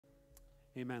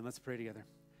Amen. Let's pray together.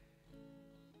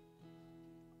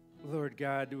 Lord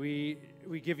God, we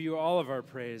give you all of our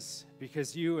praise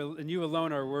because you and you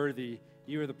alone are worthy.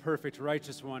 You are the perfect,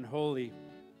 righteous one, holy,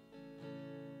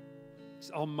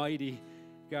 almighty.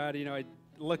 God, I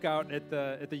look out at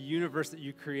the universe that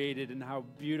you created and how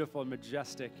beautiful and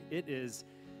majestic it is.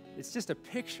 It's just a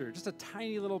picture, just a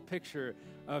tiny little picture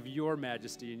of your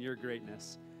majesty and your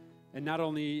greatness. And not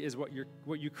only is what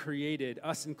you created,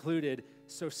 us included,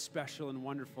 so special and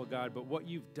wonderful, God, but what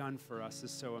you've done for us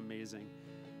is so amazing.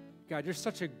 God, you're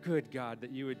such a good God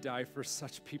that you would die for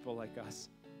such people like us.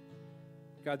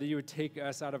 God, that you would take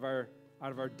us out of our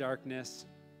darkness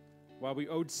while we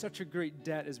owed such a great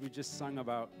debt as we just sung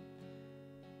about.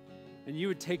 And you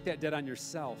would take that debt on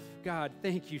yourself. God,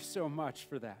 thank you so much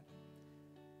for that.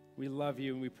 We love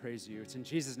you and we praise you. It's in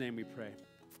Jesus' name we pray.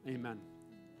 Amen.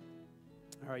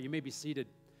 All right, you may be seated.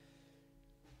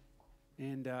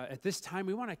 And at this time,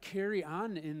 we want to carry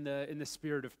on in the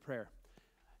spirit of prayer.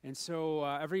 And so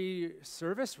every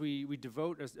service, we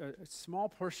devote a small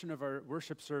portion of our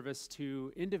worship service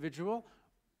to individual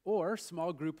or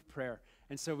small group prayer.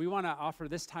 And so we want to offer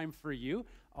this time for you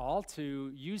all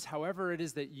to use however it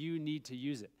is that you need to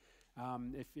use it.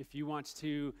 If you want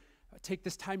to take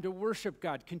this time to worship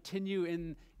God, continue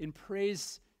in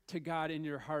praise to God in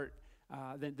your heart,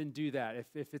 then do that.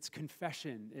 If it's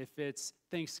confession, if it's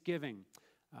thanksgiving,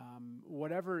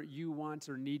 whatever you want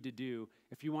or need to do.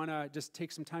 If you want to just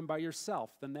take some time by yourself,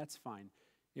 then that's fine.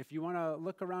 If you want to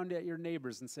look around at your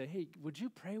neighbors and say, hey, would you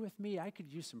pray with me? I could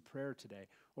use some prayer today.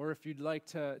 Or if you'd like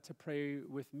to pray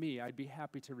with me, I'd be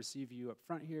happy to receive you up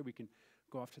front here. We can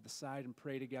go off to the side and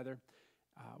pray together.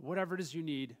 Whatever it is you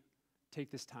need, take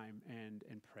this time and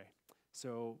pray.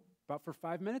 So about for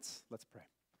 5 minutes, let's pray.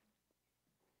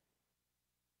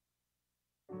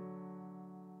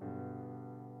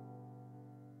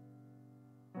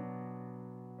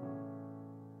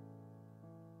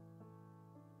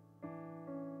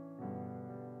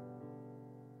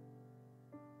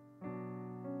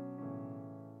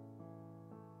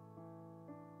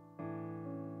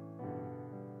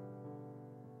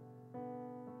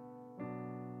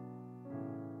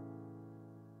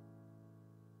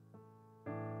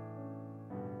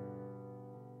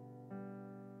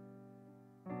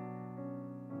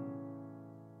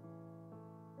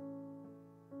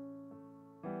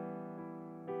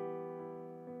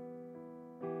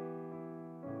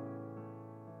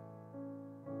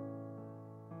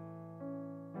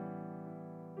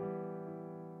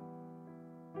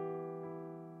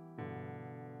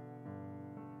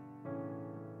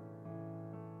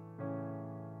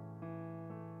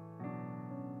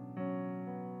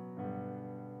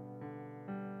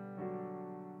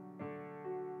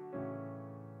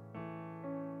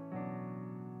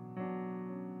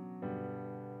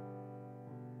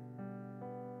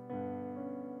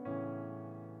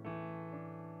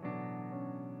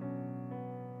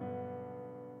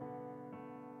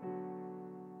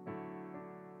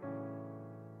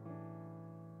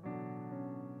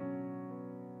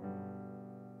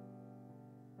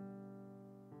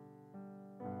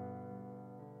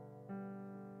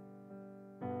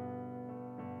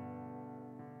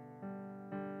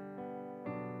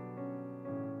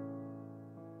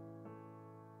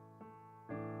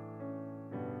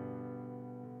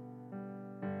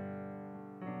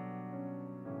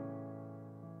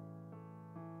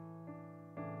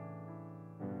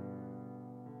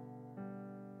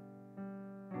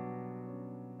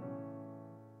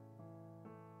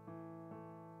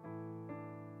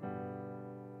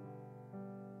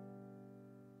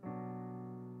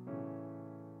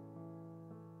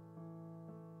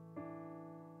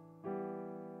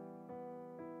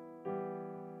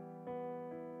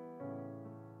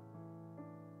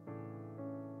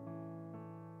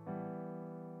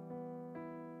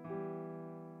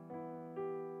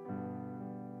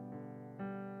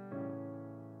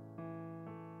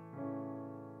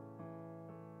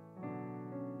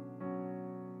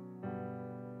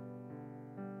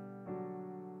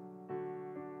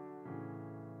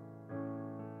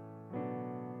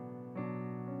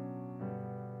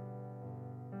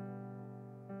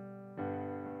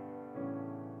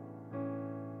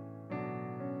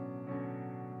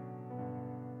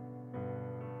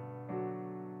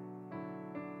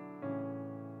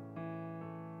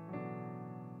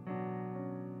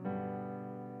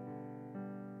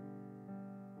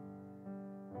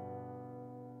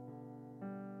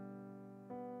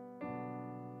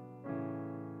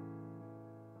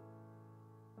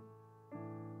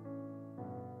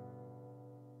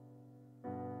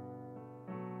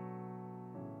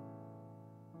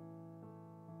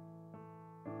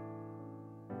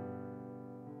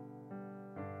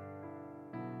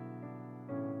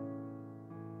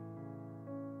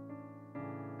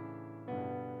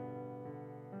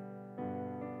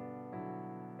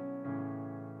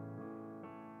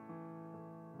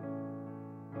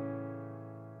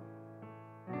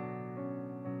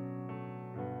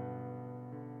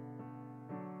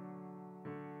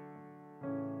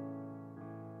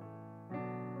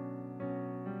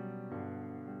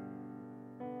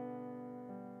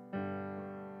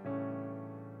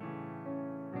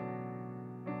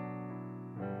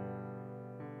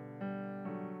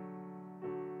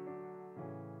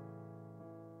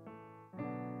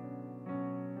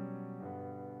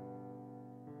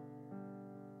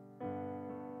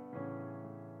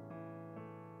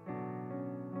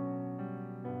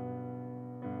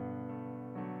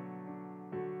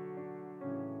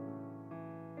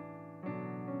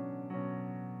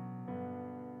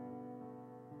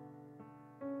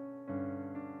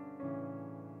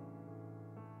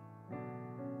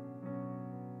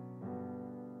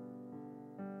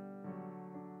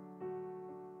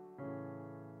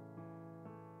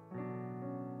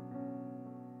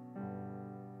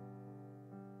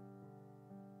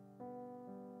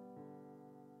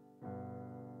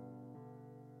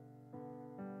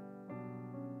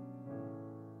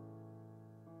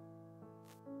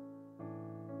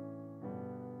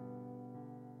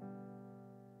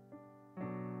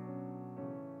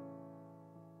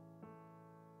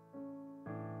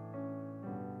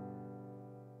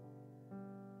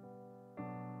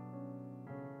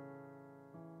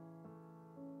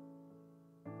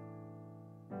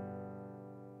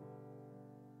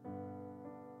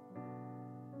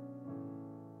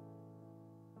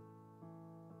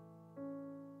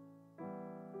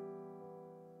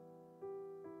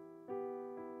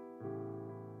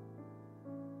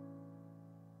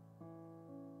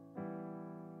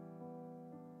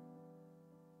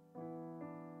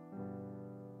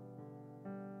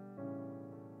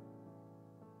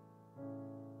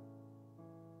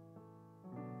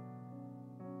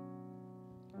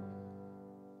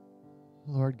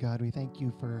 Lord God, we thank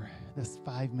you for this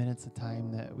 5 minutes of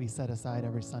time that we set aside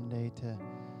every Sunday to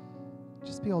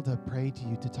just be able to pray to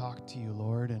you, to talk to you,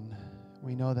 Lord. And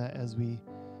we know that as we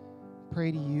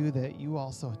pray to you, that you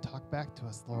also talk back to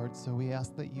us, Lord. So we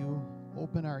ask that you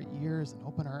open our ears and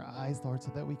open our eyes, Lord,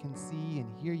 so that we can see and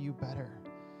hear you better.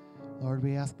 Lord,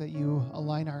 we ask that you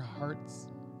align our hearts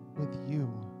with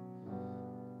you.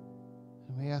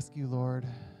 And we ask you, Lord,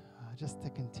 just to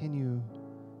continue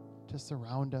to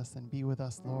surround us and be with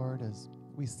us, Lord, as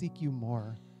we seek you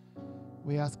more.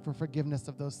 We ask for forgiveness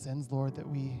of those sins, Lord, that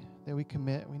we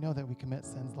commit. We know that we commit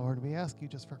sins, Lord. We ask you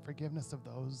just for forgiveness of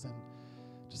those and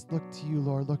just look to you,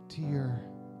 Lord. Look to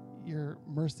your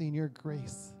mercy and your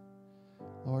grace,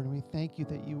 Lord. And we thank you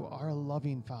that you are a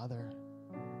loving Father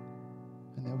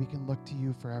and that we can look to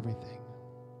you for everything.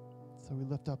 So we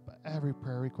lift up every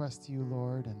prayer request to you,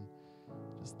 Lord, and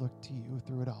just look to you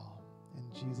through it all. In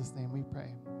Jesus' name we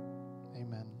pray.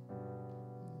 Amen.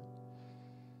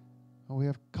 Well, we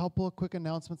have a couple of quick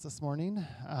announcements this morning.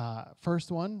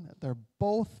 First one, they're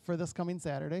both for this coming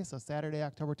Saturday. So Saturday,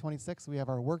 October 26th, we have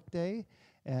our work day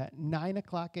at 9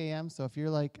 o'clock a.m. So if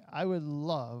you're like, I would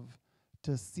love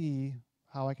to see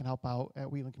how I can help out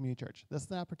at Wheatland Community Church, this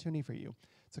is an opportunity for you.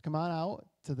 So come on out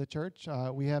to the church.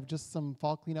 We have just some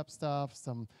fall cleanup stuff,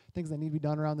 some things that need to be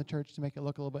done around the church to make it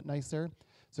look a little bit nicer.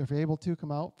 So if you're able to,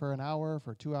 come out for an hour,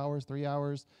 for 2 hours, 3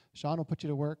 hours. Sean will put you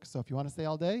to work. So if you want to stay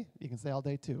all day, you can stay all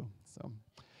day too. So,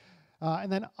 and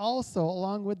then also,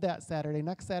 along with that Saturday,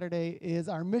 next Saturday is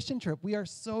our mission trip. We are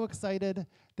so excited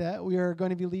that we are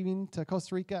going to be leaving to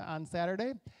Costa Rica on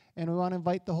Saturday, and we want to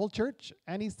invite the whole church.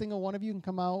 Any single one of you can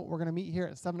come out. We're going to meet here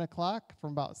at 7 o'clock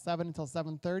from about 7 until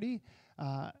 7:30.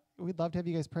 We'd love to have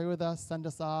you guys pray with us, send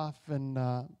us off, and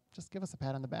just give us a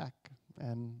pat on the back,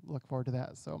 and look forward to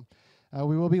that. So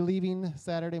we will be leaving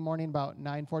Saturday morning about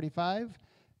 9:45.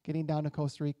 Getting down to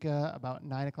Costa Rica about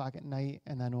 9 o'clock at night,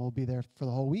 and then we'll be there for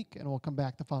the whole week, and we'll come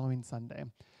back the following Sunday.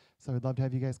 So we'd love to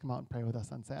have you guys come out and pray with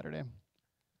us on Saturday.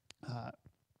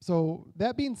 So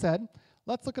that being said,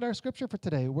 let's look at our scripture for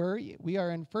today. We are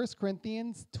in 1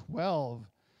 Corinthians 12.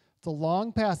 It's a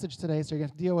long passage today, so you're going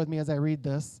to have to deal with me as I read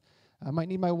this. I might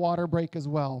need my water break as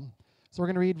well. So we're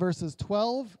going to read verses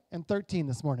 12 and 13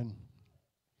 this morning.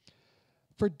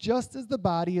 For just as the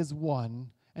body is one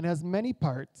and has many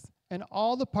parts, and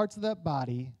all the parts of that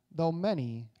body, though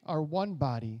many, are one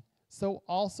body, so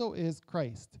also is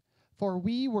Christ. For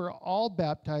we were all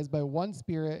baptized by one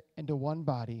Spirit into one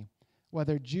body,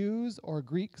 whether Jews or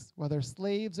Greeks, whether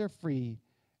slaves or free,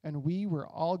 and we were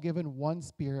all given one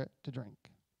Spirit to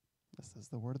drink. This is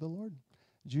the word of the Lord.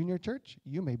 Junior Church,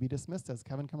 you may be dismissed as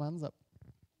Kevin comes up.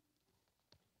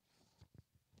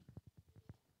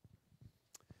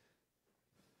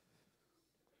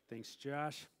 Thanks,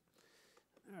 Josh.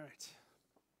 All right.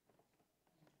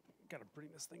 Got to bring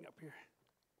this thing up here.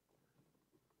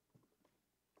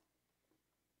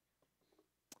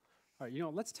 All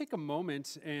right, let's take a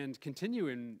moment and continue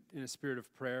in a spirit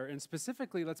of prayer. And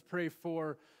specifically, let's pray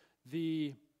for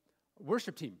the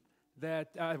worship team.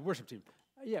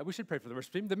 Yeah, we should pray for the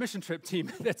worship team, the mission trip team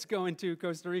that's going to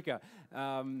Costa Rica.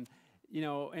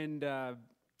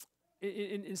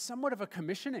 In somewhat of a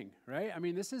commissioning, right? I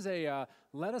mean, this is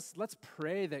let's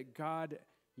pray that God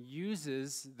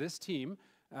uses this team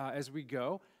as we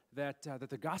go, that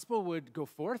the gospel would go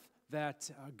forth, that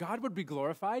God would be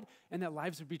glorified, and that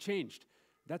lives would be changed.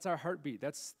 That's our heartbeat.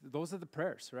 Those are the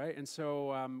prayers, right? And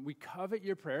so we covet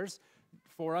your prayers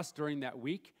for us during that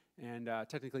week, and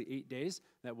technically 8 days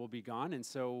that will be gone. And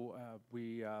so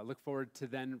we look forward to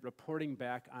then reporting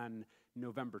back on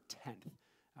November 10th.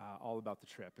 All about the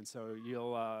trip. And so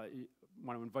you'll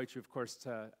want to invite you, of course,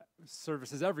 to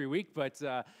services every week, but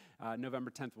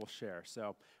November 10th we'll share.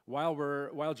 So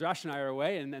while Josh and I are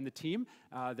away and the team,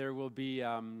 there will be,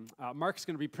 Mark's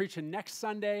going to be preaching next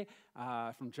Sunday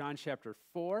from John chapter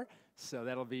 4. So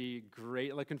that'll be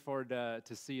great. Looking forward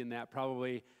to seeing that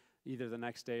probably either the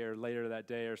next day or later that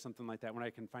day or something like that when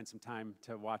I can find some time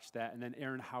to watch that. And then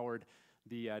Aaron Howard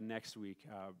the next week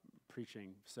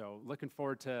preaching. So looking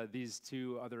forward to these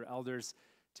two other elders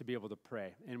to be able to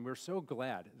pray. And we're so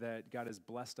glad that God has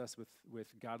blessed us with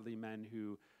godly men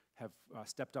who have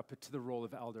stepped up to the role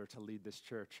of elder to lead this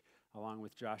church. Along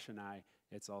with Josh and I,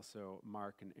 it's also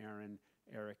Mark and Aaron,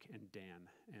 Eric and Dan.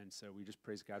 And so we just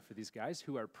praise God for these guys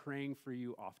who are praying for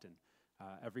you often.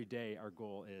 Every day our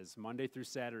goal is, Monday through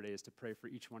Saturday, is to pray for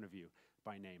each one of you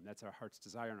by name. That's our heart's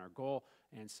desire and our goal.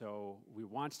 And so we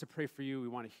want to pray for you. We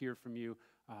want to hear from you,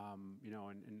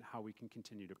 and how we can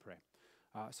continue to pray.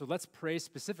 So let's pray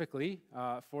specifically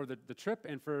for the trip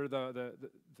and for the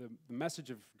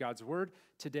message of God's word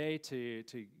today to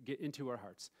get into our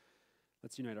hearts.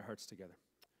 Let's unite our hearts together.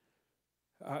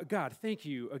 God, thank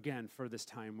you again for this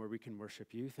time where we can worship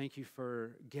you. Thank you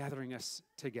for gathering us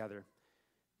together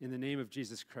in the name of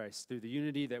Jesus Christ through the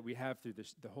unity that we have through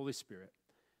the Holy Spirit.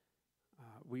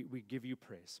 We give you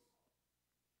praise.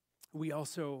 We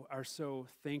also are so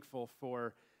thankful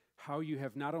for how you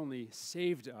have not only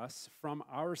saved us from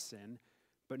our sin,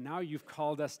 but now you've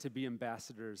called us to be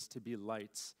ambassadors, to be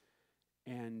lights.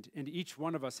 And each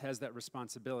one of us has that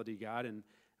responsibility, God, and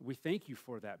we thank you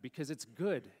for that because it's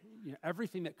good. You know,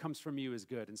 everything that comes from you is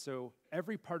good. And so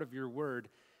every part of your word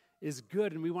is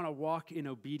good, and we want to walk in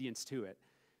obedience to it.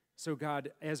 So God,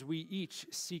 as we each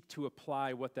seek to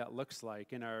apply what that looks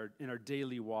like in our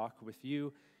daily walk with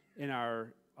you, in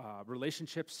our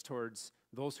relationships towards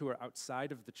those who are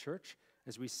outside of the church,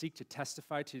 as we seek to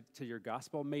testify to your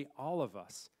gospel, may all of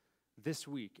us this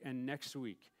week and next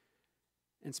week,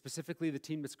 and specifically the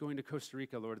team that's going to Costa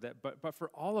Rica, Lord, but for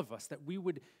all of us, that we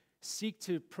would seek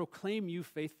to proclaim you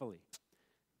faithfully,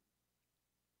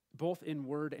 both in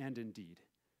word and in deed,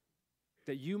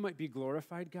 that you might be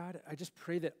glorified, God. I just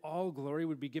pray that all glory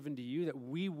would be given to you, that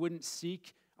we wouldn't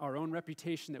seek our own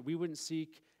reputation, that we wouldn't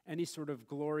seek any sort of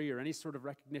glory or any sort of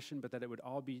recognition, but that it would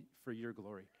all be for your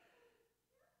glory.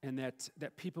 And that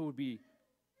people would be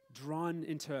drawn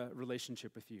into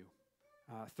relationship with you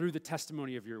through the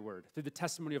testimony of your word, through the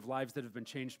testimony of lives that have been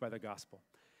changed by the gospel.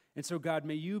 And so, God,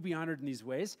 may you be honored in these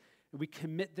ways. We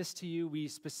commit this to you. We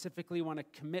specifically want to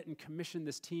commit and commission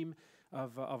this team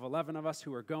of 11 of us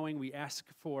who are going. We ask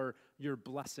for your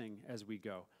blessing as we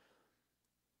go.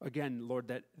 Again, Lord,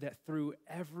 that through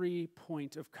every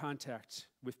point of contact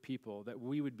with people, that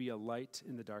we would be a light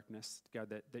in the darkness, God,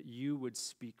 that you would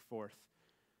speak forth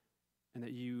and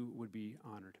that you would be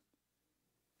honored.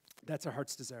 That's our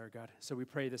heart's desire, God. So we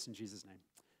pray this in Jesus' name.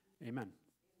 Amen.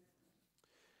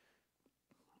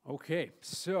 Okay,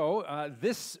 so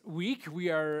this week we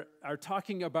are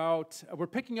talking about, we're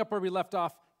picking up where we left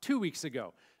off 2 weeks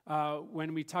ago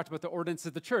when we talked about the ordinances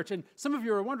of the church. And some of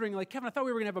you are wondering, like, Kevin, I thought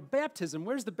we were going to have a baptism.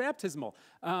 Where's the baptismal?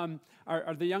 The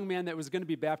young man that was going to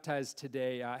be baptized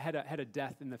today had a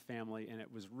death in the family, and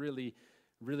it was really,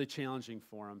 really challenging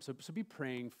for him. So be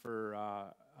praying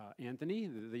for Anthony,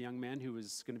 the young man who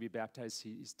was going to be baptized.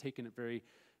 He's taken it very,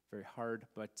 very hard,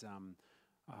 but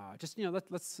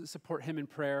let's support him in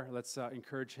prayer. Let's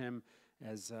encourage him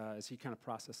as he kind of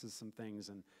processes some things,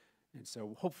 and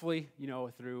so hopefully,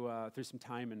 through some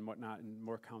time and whatnot, and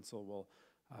more counsel will,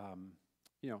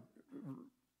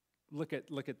 look at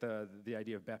the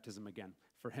idea of baptism again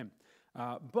for him.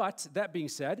 But that being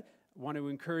said, want to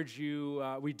encourage you,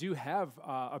 we do have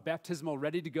a baptismal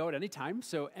ready to go at any time.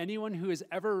 So anyone who is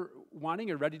ever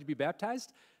wanting or ready to be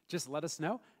baptized, just let us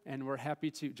know, and we're happy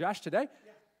to. Josh, today? Yeah,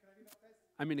 can I be baptized?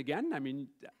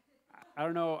 I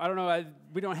don't know.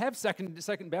 We don't have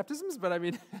second baptisms,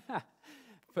 but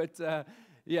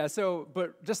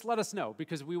but just let us know,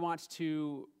 because we want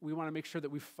to make sure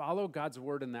that we follow God's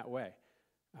word in that way.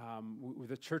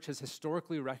 The church has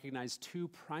historically recognized two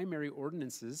primary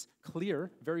ordinances,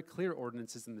 very clear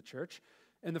ordinances in the church.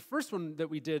 And the first one that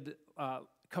we did a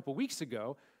couple weeks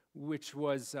ago, which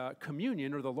was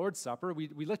communion, or the Lord's Supper,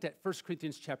 we looked at 1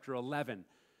 Corinthians chapter 11.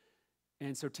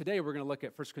 And so today we're going to look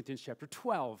at 1 Corinthians chapter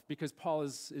 12, because Paul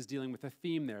is dealing with a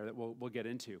theme there that we'll get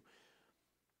into.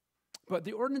 But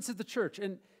the ordinances of the church,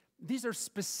 and these are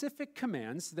specific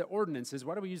commands, the ordinances.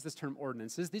 Why do we use this term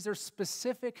ordinances? These are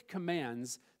specific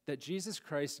commands that Jesus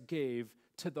Christ gave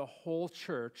to the whole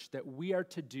church that we are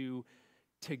to do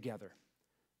together.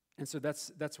 And so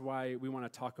that's why we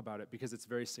want to talk about it, because it's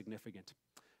very significant.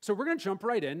 So we're going to jump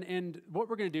right in, and what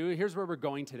we're going to do, here's where we're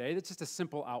going today. That's just a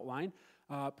simple outline.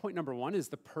 Point number one is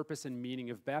the purpose and meaning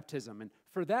of baptism. And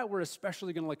for that, we're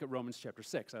especially going to look at Romans chapter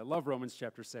 6. I love Romans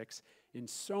chapter 6 in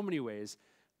so many ways,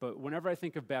 but whenever I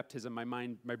think of baptism,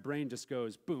 my brain just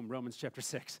goes, boom, Romans chapter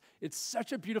 6. It's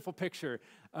such a beautiful picture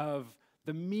of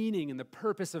the meaning and the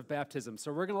purpose of baptism.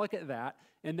 So we're going to look at that.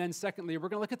 And then secondly, we're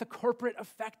going to look at the corporate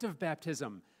effect of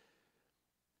baptism.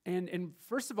 And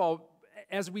first of all,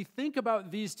 as we think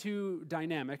about these two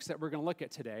dynamics that we're going to look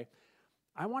at today,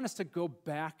 I want us to go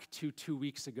back to 2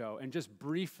 weeks ago and just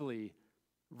briefly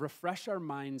refresh our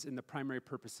minds in the primary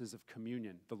purposes of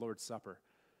communion, the Lord's Supper.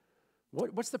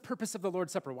 What's the purpose of the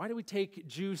Lord's Supper? Why do we take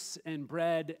juice and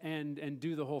bread and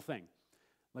do the whole thing?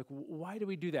 Like, why do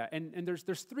we do that? And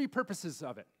there's three purposes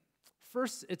of it.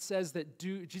 First, it says that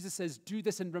Jesus says, do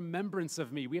this in remembrance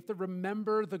of me. We have to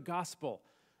remember the gospel.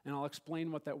 And I'll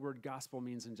explain what that word gospel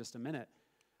means in just a minute.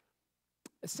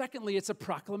 Secondly, it's a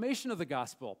proclamation of the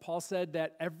gospel. Paul said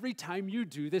that every time you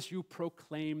do this, you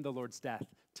proclaim the Lord's death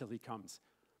till he comes.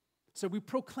 So we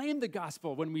proclaim the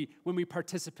gospel when we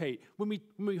participate, when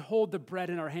we hold the bread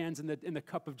in our hands and the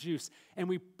cup of juice, and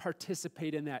we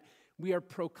participate in that. We are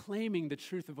proclaiming the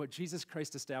truth of what Jesus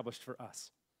Christ established for us.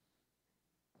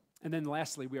 And then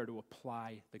lastly, we are to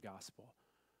apply the gospel.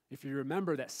 If you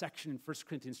remember, that section in 1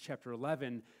 Corinthians chapter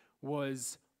 11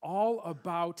 was all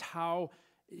about how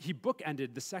he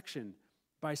bookended the section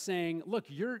by saying, look,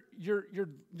 you're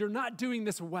not doing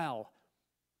this well.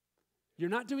 You're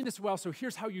not doing this well, so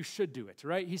here's how you should do it,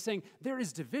 right? He's saying there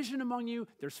is division among you,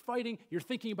 there's fighting, you're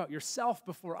thinking about yourself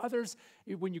before others.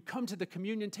 When you come to the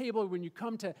communion table, when you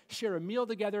come to share a meal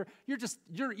together,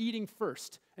 you're eating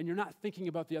first, and you're not thinking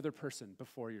about the other person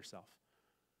before yourself.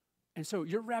 And so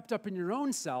you're wrapped up in your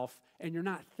own self, and you're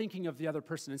not thinking of the other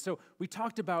person. And so we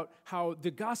talked about how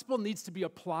the gospel needs to be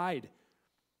applied.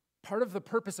 Part of the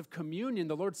purpose of communion,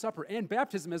 the Lord's Supper, and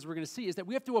baptism, as we're going to see, is that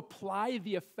we have to apply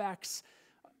the effects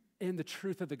and the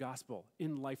truth of the gospel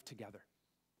in life together.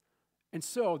 And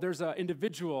so there's an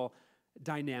individual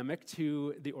dynamic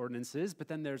to the ordinances, but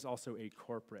then there's also a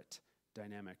corporate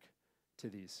dynamic to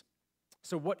these.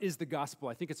 So what is the gospel?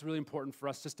 I think it's really important for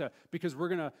us because we're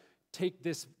going to take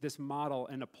this model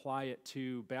and apply it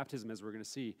to baptism, as we're going to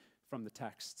see from the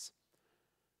texts.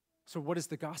 So what is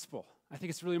the gospel? I think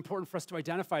it's really important for us to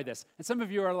identify this. And some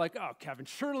of you are like, oh, Kevin,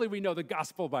 surely we know the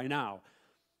gospel by now.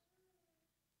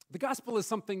 The gospel is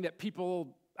something that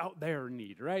people out there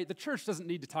need, right? The church doesn't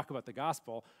need to talk about the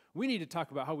gospel. We need to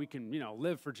talk about how we can,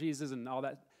 live for Jesus and all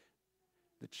that.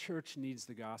 The church needs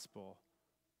the gospel,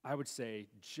 I would say,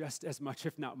 just as much,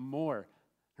 if not more,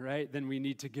 right, than we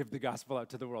need to give the gospel out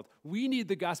to the world. We need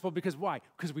the gospel because why?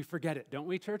 Because we forget it, don't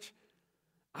we, church?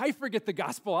 I forget the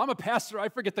gospel. I'm a pastor. I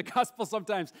forget the gospel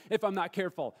sometimes if I'm not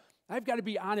careful. I've got to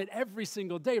be on it every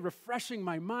single day, refreshing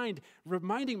my mind,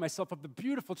 reminding myself of the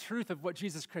beautiful truth of what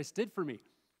Jesus Christ did for me.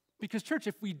 Because, church,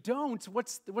 if we don't,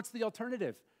 what's the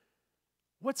alternative?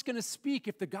 What's going to speak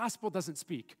if the gospel doesn't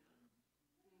speak?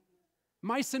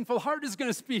 My sinful heart is going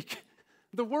to speak.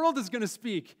 The world is going to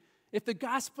speak. If the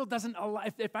gospel doesn't allow,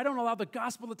 if I don't allow the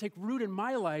gospel to take root in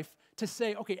my life to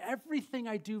say, okay, everything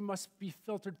I do must be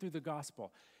filtered through the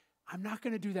gospel, I'm not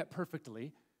going to do that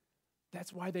perfectly.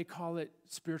 That's why they call it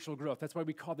spiritual growth. That's why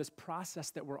we call this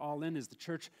process that we're all in is the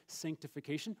church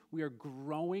sanctification. We are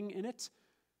growing in it.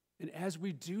 And as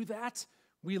we do that,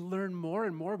 we learn more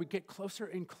and more. We get closer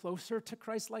and closer to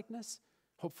Christ-likeness,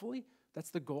 hopefully.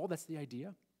 That's the goal. That's the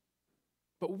idea.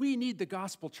 But we need the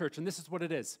gospel, church, and this is what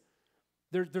it is.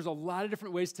 There's a lot of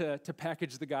different ways to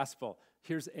package the gospel.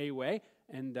 Here's a way,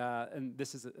 and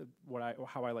this is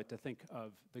how I like to think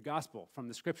of the gospel from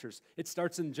the scriptures. It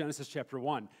starts in Genesis chapter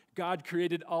 1. God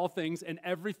created all things, and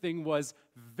everything was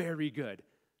very good,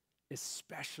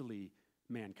 especially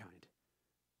mankind.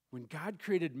 When God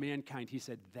created mankind, he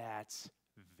said, that's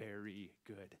very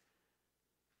good,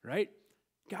 right?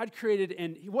 God created,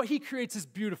 and what he creates is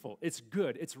beautiful. It's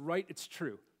good. It's right. It's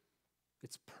true.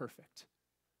 It's perfect.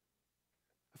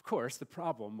 Of course, the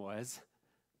problem was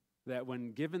that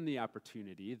when given the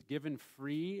opportunity, given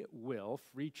free will,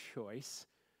 free choice,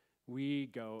 we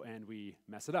go and we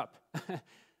mess it up,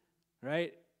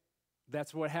 right?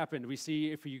 That's what happened. We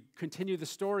see, if we continue the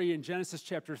story in Genesis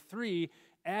chapter 3,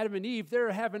 Adam and Eve,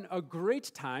 they're having a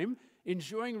great time,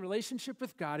 enjoying relationship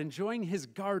with God, enjoying his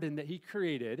garden that he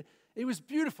created. It was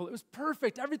beautiful. It was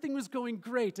perfect. Everything was going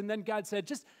great. And then God said,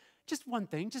 just one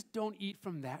thing, just don't eat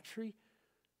from that tree.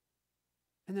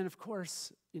 And then, of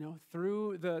course,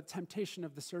 through the temptation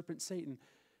of the serpent, Satan,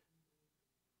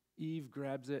 Eve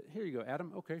grabs it. Here you go,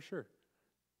 Adam. Okay, sure.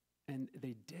 And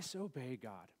they disobey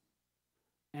God.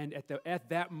 And at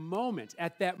that moment,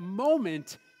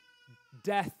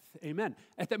 death, amen.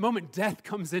 At that moment, death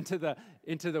comes into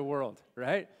the world,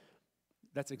 right?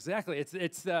 That's exactly. It's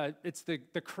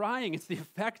the crying. It's the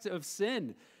effect of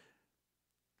sin.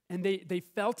 And they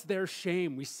felt their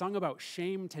shame. We sung about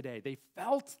shame today. They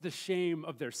felt the shame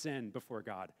of their sin before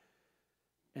God.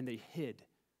 And they hid.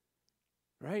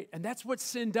 Right? And that's what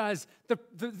sin does.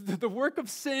 The work of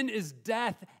sin is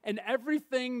death. And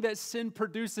everything that sin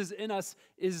produces in us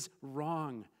is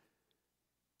wrong.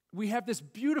 We have this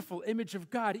beautiful image of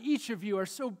God. Each of you are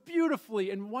so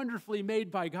beautifully and wonderfully made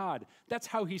by God. That's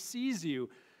how he sees you.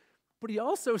 But he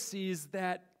also sees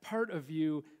that part of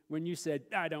you when you said,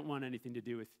 I don't want anything to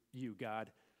do with you, God.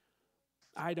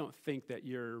 I don't think that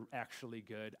you're actually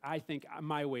good. I think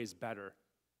my way's better.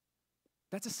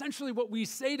 That's essentially what we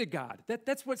say to God.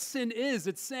 That's what sin is.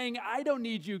 It's saying, I don't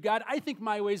need you, God. I think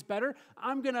my way's better.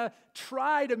 I'm going to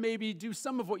try to maybe do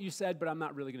some of what you said, but I'm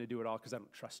not really going to do it all because I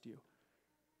don't trust you.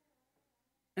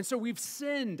 And so we've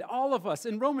sinned, all of us.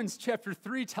 And Romans chapter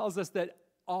 3 tells us that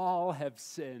all have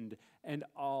sinned and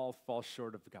all fall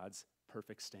short of God's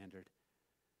perfect standard.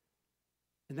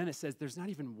 And then it says there's not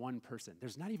even one person.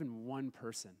 There's not even one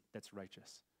person that's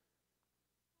righteous.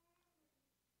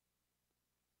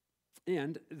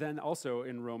 And then also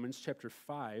in Romans chapter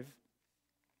 5,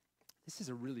 this is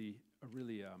a really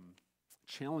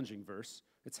challenging verse.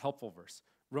 It's a helpful verse.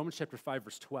 Romans chapter 5,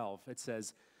 verse 12, it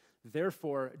says,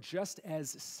 "Therefore, just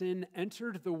as sin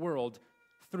entered the world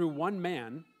through one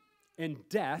man, and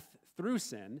death through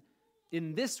sin,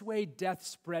 in this way death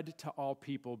spread to all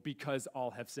people because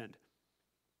all have sinned."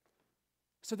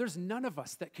 So there's none of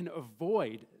us that can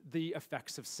avoid the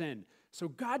effects of sin. So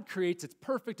God creates, it's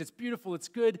perfect, it's beautiful, it's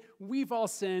good. We've all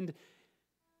sinned.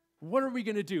 What are we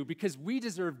going to do? Because we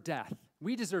deserve death.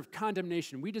 We deserve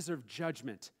condemnation. We deserve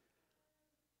judgment.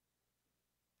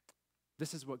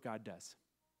 This is what God does.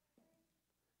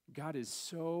 God is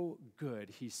so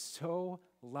good. He's so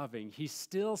loving. He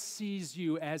still sees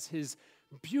you as his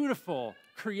beautiful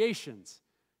creations.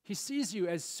 He sees you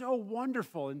as so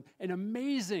wonderful and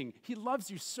amazing. He loves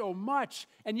you so much,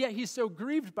 and yet he's so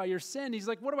grieved by your sin. He's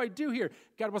like, what do I do here?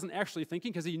 God wasn't actually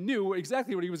thinking, because he knew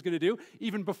exactly what he was going to do,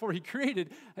 even before he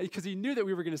created, because he knew that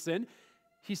we were going to sin.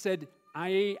 He said,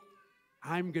 I'm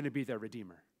going to be their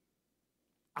redeemer.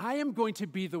 I am going to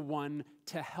be the one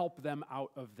to help them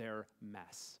out of their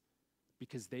mess,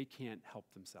 because they can't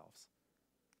help themselves.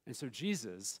 And so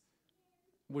Jesus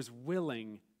was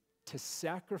willing to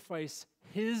sacrifice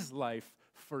his life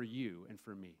for you and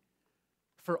for me,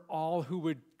 for all who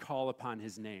would call upon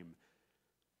his name.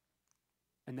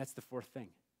 And that's the fourth thing.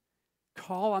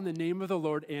 Call on the name of the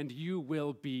Lord and you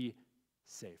will be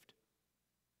saved.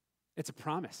 It's a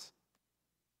promise.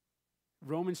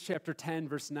 Romans chapter 10,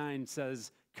 verse 9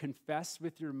 says, "Confess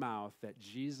with your mouth that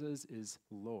Jesus is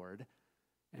Lord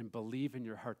and believe in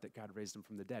your heart that God raised him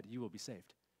from the dead. You will be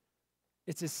saved."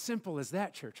 It's as simple as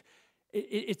that, church.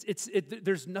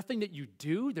 There's nothing that you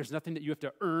do. There's nothing that you have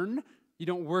to earn. You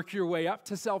don't work your way up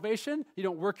to salvation. You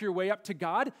don't work your way up to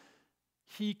God.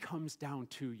 He comes down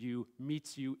to you,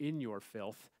 meets you in your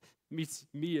filth, meets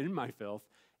me in my filth,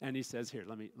 and he says, "Here,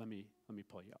 let me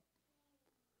pull you up.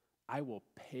 I will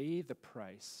pay the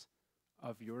price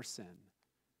of your sin.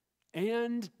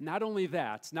 And not only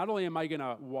that, not only am I going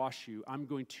to wash you, I'm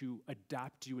going to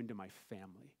adopt you into my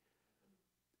family.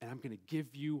 And I'm going to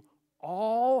give you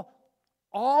all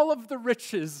of the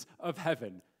riches of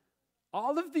heaven,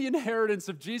 all of the inheritance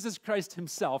of Jesus Christ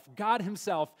himself, God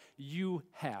himself, you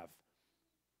have."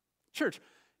 Church,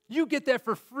 you get that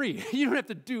for free. You don't have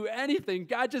to do anything.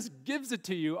 God just gives it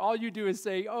to you. All you do is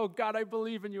say, "Oh, God, I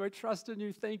believe in you. I trust in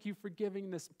you. Thank you for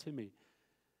giving this to me."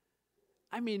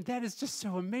 I mean, that is just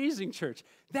so amazing, church.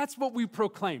 That's what we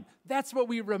proclaim. That's what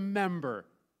we remember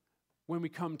when we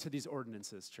come to these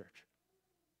ordinances, church.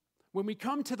 When we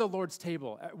come to the Lord's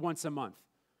table once a month,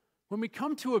 when we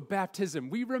come to a baptism,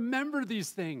 we remember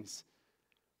these things.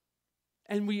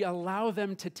 And we allow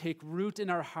them to take root in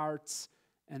our hearts,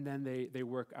 and then they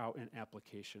work out in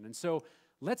application. And so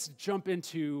let's jump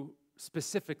into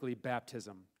specifically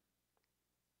baptism.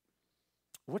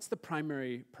 What's the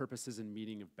primary purposes and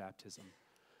meaning of baptism?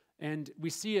 And we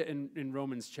see it in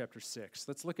Romans chapter 6.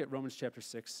 Let's look at Romans chapter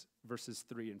 6, verses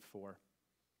 3 and 4.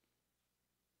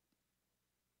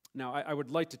 Now, I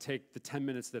would like to take the 10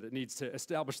 minutes that it needs to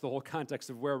establish the whole context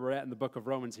of where we're at in the book of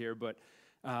Romans here, but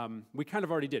we kind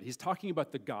of already did. He's talking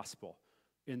about the gospel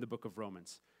in the book of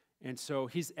Romans. And so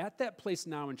he's at that place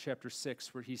now in chapter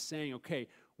 6 where he's saying, okay,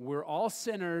 we're all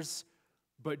sinners,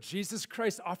 but Jesus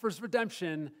Christ offers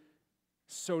redemption,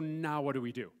 so now what do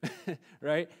we do?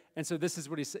 Right? And so this is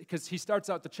what he says, because he starts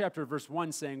out the chapter, verse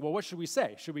 1, saying, well, what should we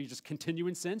say? Should we just continue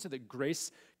in sin so that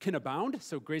grace can abound,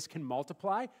 so grace can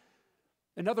multiply?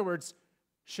 In other words,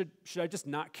 should I just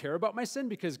not care about my sin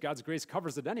because God's grace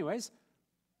covers it anyways?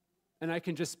 And I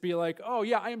can just be like, oh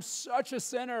yeah, I am such a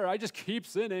sinner. I just keep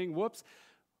sinning. Whoops.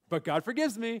 But God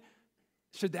forgives me.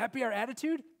 Should that be our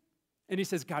attitude? And he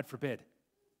says, God forbid.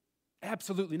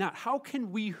 Absolutely not. How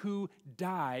can we who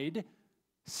died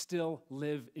still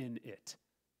live in it?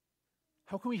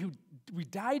 How can we who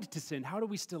died to sin, how do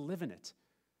we still live in it?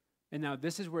 And now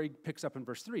this is where he picks up in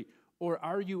verse 3. Or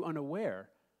are you unaware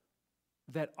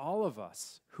that all of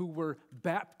us who were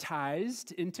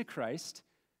baptized into Christ,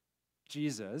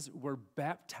 Jesus, were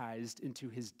baptized into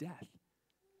his death?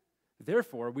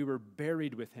 Therefore, we were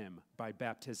buried with him by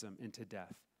baptism into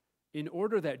death, in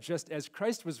order that just as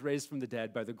Christ was raised from the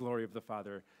dead by the glory of the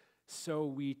Father, so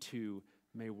we too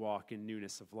may walk in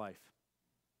newness of life.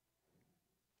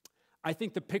 I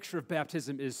think the picture of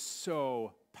baptism is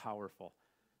so powerful.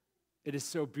 It is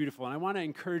so beautiful. And I want to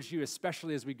encourage you,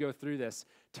 especially as we go through this,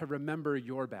 to remember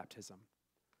your baptism.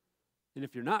 And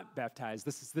if you're not baptized,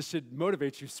 this should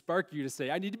motivate you, spark you to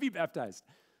say, I need to be baptized.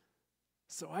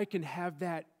 So I can have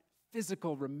that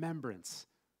physical remembrance.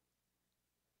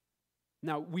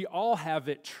 Now, we all have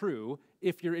it true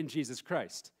if you're in Jesus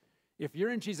Christ. If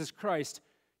you're in Jesus Christ,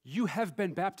 you have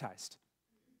been baptized.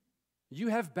 You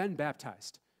have been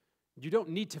baptized. You don't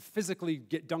need to physically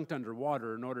get dunked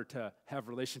underwater in order to have a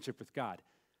relationship with God.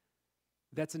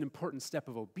 That's an important step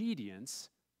of obedience.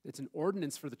 It's an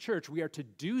ordinance for the church. We are to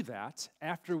do that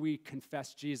after we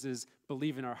confess Jesus,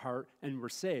 believe in our heart, and we're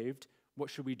saved. What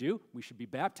should we do? We should be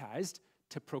baptized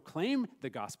to proclaim the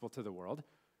gospel to the world.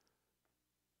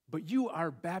 But you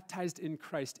are baptized in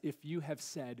Christ if you have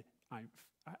said, I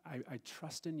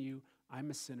trust in you, I'm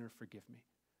a sinner, forgive me.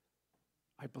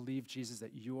 I believe, Jesus,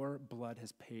 that your blood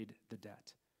has paid the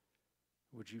debt.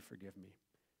 Would you forgive me?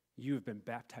 You have been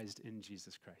baptized in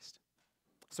Jesus Christ.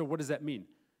 So what does that mean?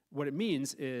 What it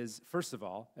means is, first of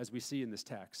all, as we see in this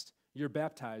text, you're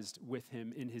baptized with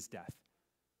him in his death.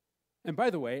 And by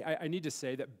the way, I need to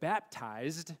say that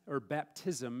baptized or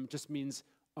baptism just means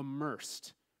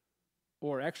immersed.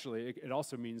 Or actually, it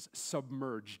also means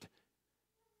submerged,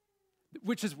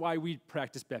 which is why we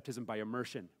practice baptism by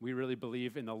immersion. We really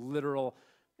believe in the literal,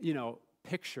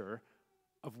 picture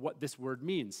of what this word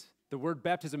means. The word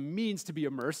baptism means to be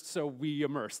immersed, so we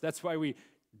immerse. That's why we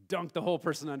dunk the whole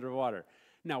person underwater.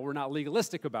 Now, we're not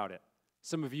legalistic about it.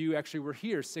 Some of you actually were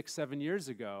here 6-7 years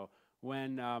ago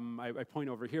when, I point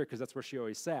over here because that's where she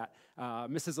always sat,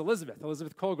 Mrs.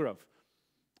 Elizabeth Colgrove,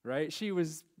 right? She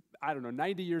was,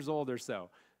 90 years old or so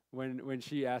when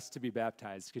she asked to be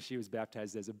baptized because she was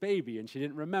baptized as a baby and she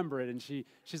didn't remember it. And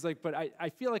she's like, but I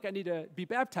feel like I need to be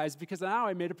baptized because now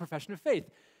I made a profession of faith.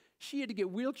 She had to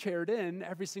get wheelchaired in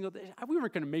every single day. We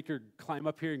weren't going to make her climb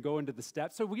up here and go into the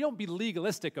steps, so we don't be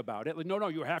legalistic about it. Like, no,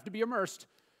 you have to be immersed.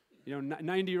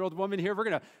 90-year-old woman here, we're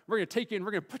gonna take you and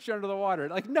we're gonna put you under the water.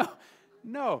 Like,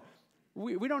 no,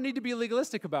 we don't need to be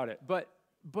legalistic about it.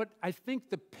 But I think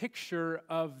the picture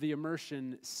of the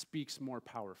immersion speaks more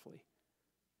powerfully.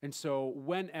 And so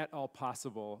when at all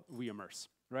possible, we immerse,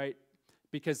 right?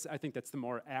 Because I think that's the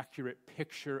more accurate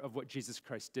picture of what Jesus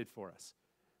Christ did for us.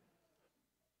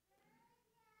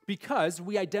 Because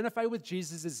we identify with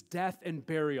Jesus' death and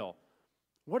burial.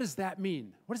 What does that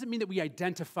mean? What does it mean that we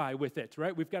identify with it,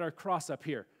 right? We've got our cross up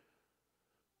here.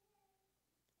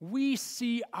 We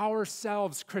see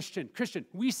ourselves, Christian,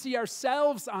 we see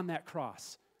ourselves on that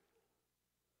cross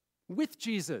with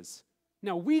Jesus.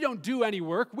 Now, we don't do any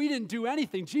work. We didn't do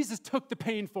anything. Jesus took the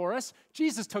pain for us.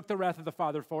 Jesus took the wrath of the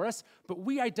Father for us. But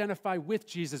we identify with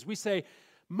Jesus. We say,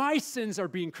 my sins are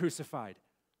being crucified.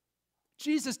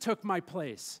 Jesus took my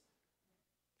place.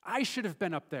 I should have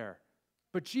been up there.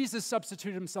 But Jesus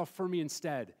substituted himself for me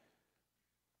instead.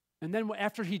 And then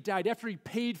after he died, after he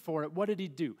paid for it, what did he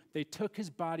do? They took his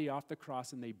body off the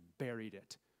cross and they buried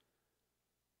it.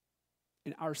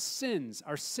 And our sins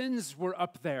were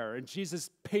up there, and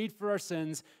Jesus paid for our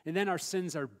sins, and then our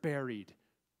sins are buried.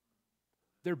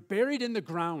 They're buried in the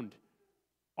ground,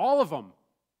 all of them.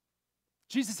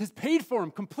 Jesus has paid for them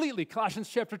completely. Colossians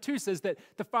chapter 2 says that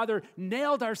the Father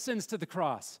nailed our sins to the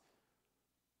cross.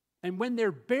 And when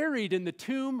they're buried in the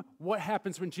tomb, what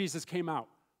happens when Jesus came out,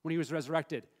 when he was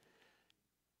resurrected?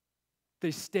 They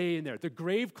stay in there. The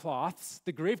grave clothes,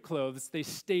 they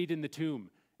stayed in the tomb.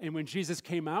 And when Jesus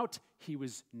came out, he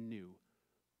was new.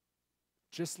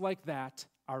 Just like that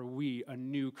are we a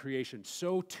new creation.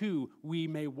 So too we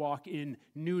may walk in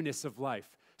newness of life.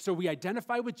 So we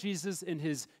identify with Jesus in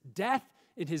his death,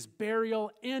 in his burial,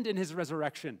 and in his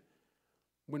resurrection.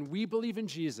 When we believe in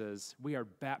Jesus, we are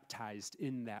baptized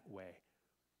in that way.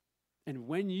 And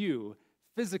when you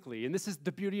physically, and this is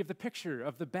the beauty of the picture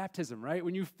of the baptism, right?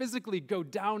 When you physically go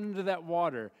down into that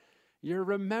water, you're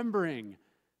remembering,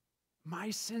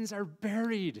 my sins are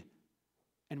buried.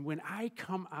 And when I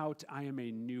come out, I am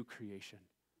a new creation.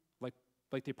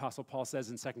 Like the Apostle Paul says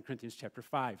in 2 Corinthians chapter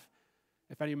 5.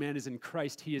 If any man is in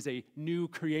Christ, he is a new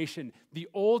creation. The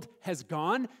old has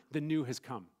gone, the new has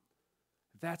come.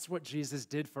 That's what Jesus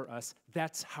did for us.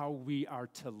 That's how we are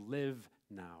to live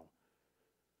now.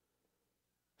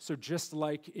 So just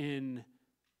like in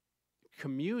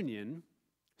communion,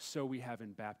 so we have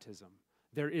in baptism.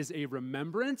 There is a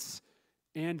remembrance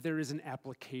and there is an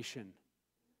application.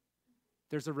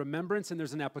 There's a remembrance and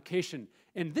there's an application.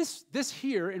 And this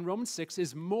here in Romans 6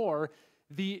 is more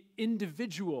the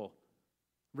individual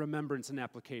remembrance and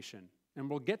application. And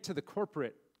we'll get to the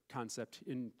corporate concept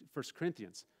in 1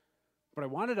 Corinthians. But I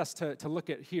wanted us to look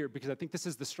at here because I think this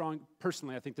is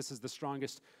personally, I think this is the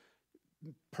strongest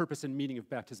purpose and meaning of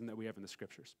baptism that we have in the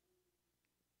scriptures.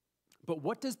 But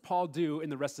what does Paul do in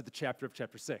the rest of the chapter of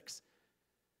chapter 6?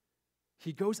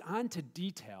 he goes on to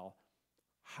detail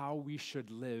how we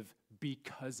should live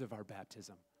because of our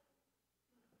baptism.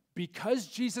 Because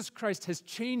Jesus Christ has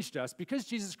changed us, because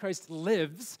Jesus Christ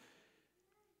lives,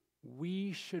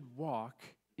 we should walk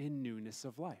in newness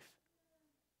of life.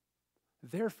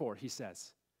 Therefore, he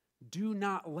says, do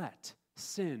not let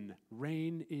sin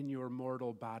reign in your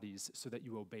mortal bodies so that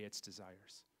you obey its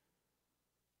desires.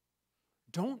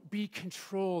 Don't be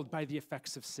controlled by the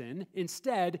effects of sin.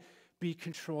 Instead, be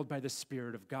controlled by the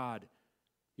Spirit of God.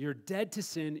 You're dead to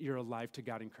sin, you're alive to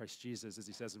God in Christ Jesus, as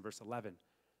he says in verse 11.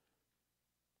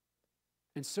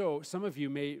 And so some of you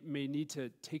may need to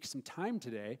take some time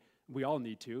today, we all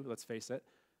need to, let's face it,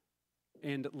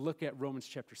 and look at Romans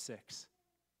chapter 6.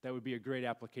 That would be a great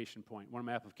application point. One of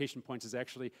my application points is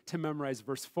actually to memorize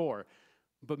verse 4,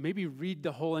 but maybe read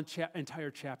the whole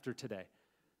entire chapter today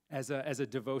as a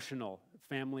devotional,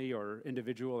 family or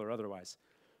individual or otherwise.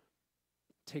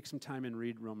 Take some time and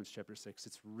read Romans chapter 6.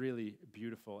 It's really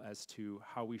beautiful as to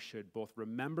how we should both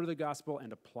remember the gospel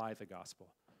and apply the gospel.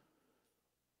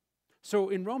 So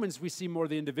in Romans, we see more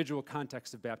the individual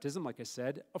context of baptism, like I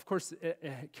said. Of course,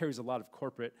 it carries a lot of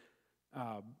corporate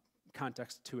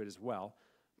context to it as well.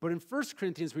 But in 1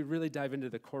 Corinthians, we really dive into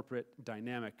the corporate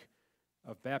dynamic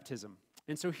of baptism.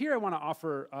 And so here I want to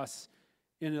offer us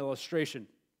an illustration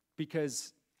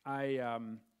because I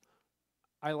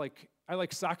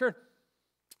like soccer,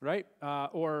 right?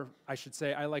 Or I should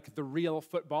say I like the real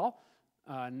football.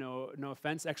 No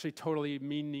offense, actually totally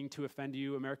meaning to offend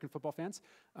you American football fans.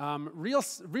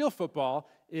 Real football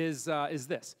is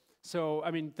this. So,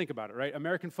 I mean, think about it, right?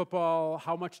 American football,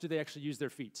 how much do they actually use their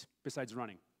feet besides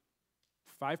running?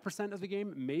 5% of the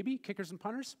game, maybe, kickers and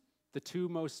punters, the two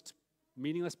most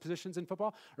meaningless positions in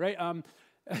football, right?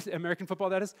 American football,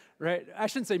 that is, right? I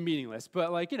shouldn't say meaningless,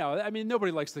 but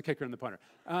nobody likes the kicker and the punter.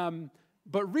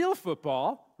 But real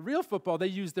football, they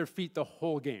use their feet the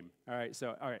whole game, all right?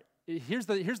 So, all right. Here's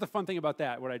the fun thing about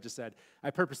that, what I just said. I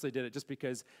purposely did it just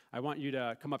because I want you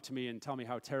to come up to me and tell me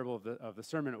how terrible of the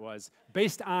sermon it was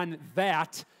based on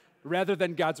that rather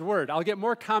than God's word. I'll get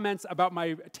more comments about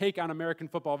my take on American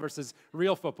football versus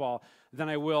real football than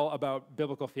I will about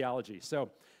biblical theology. So,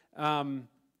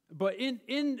 but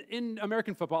in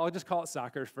American football, I'll just call it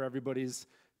soccer for everybody's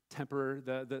temper,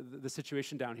 the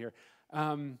situation down here.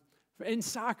 In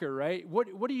soccer, right,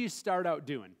 what do you start out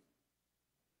doing?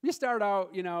 You start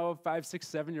out, 5, 6,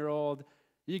 7-year-old.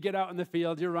 You get out in the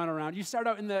field. You run around. You start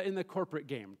out in the corporate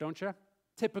game, don't you?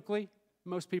 Typically,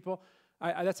 most people.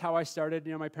 That's how I started.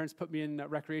 My parents put me in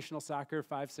recreational soccer,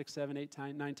 5, 6, 7, 8,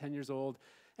 9, 10 years old,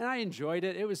 and I enjoyed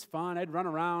it. It was fun. I'd run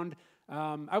around.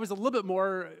 I was a little bit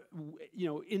more,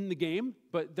 in the game,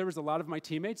 but there was a lot of my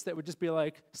teammates that would just be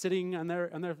like sitting on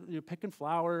their picking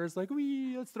flowers, like,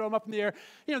 wee, let's throw them up in the air.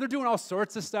 They're doing all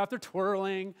sorts of stuff. They're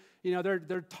twirling.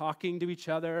 They're talking to each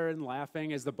other and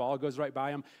laughing as the ball goes right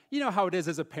by them. You know how it is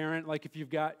as a parent. Like if you've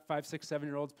got 5, 6,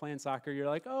 7-year-olds playing soccer, you're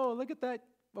like, oh, look at that.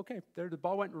 Okay, there the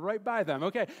ball went right by them.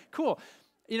 Okay, cool.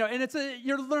 And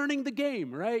you're learning the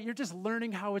game, right? You're just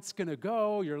learning how it's going to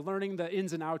go. You're learning the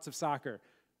ins and outs of soccer.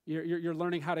 You're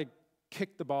learning how to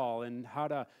kick the ball and how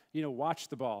to, watch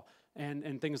the ball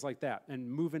and things like that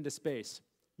and move into space.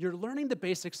 You're learning the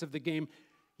basics of the game.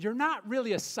 You're not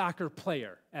really a soccer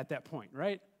player at that point,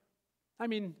 right? I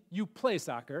mean, you play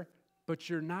soccer, but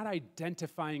you're not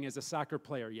identifying as a soccer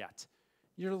player yet.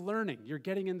 You're learning. You're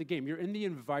getting in the game. You're in the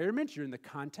environment. You're in the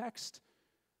context.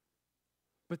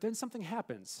 But then something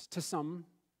happens to some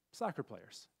soccer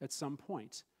players at some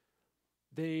point.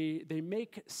 They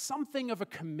make something of a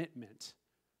commitment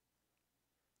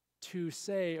to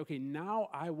say, okay, now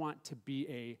I want to be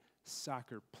a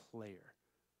soccer player.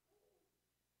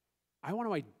 I want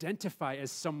to identify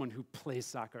as someone who plays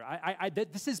soccer.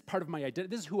 This is part of my identity.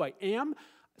 This is who I am.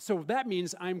 So that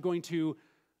means I'm going to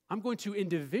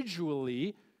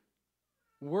individually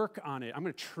work on it. I'm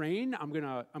going to train. I'm going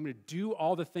to do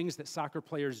all the things that soccer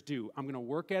players do. I'm going to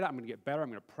work at it. I'm going to get better. I'm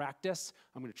going to practice.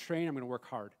 I'm going to train. I'm going to work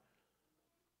hard.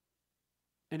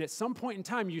 And at some point in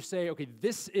time, you say, okay,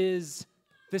 this is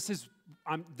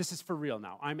for real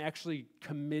now. I'm actually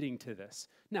committing to this.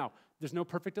 Now, there's no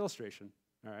perfect illustration,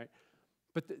 all right?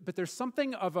 But there's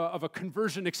something of a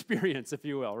conversion experience, if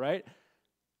you will, right?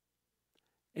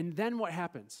 And then what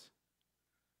happens?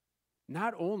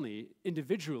 Not only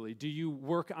individually do you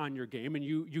work on your game and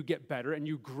you get better and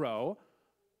you grow,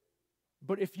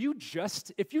 but if you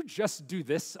just do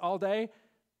this all day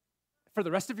for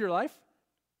the rest of your life,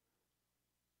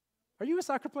 are you a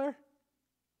soccer player?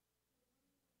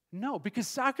 No, because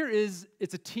soccer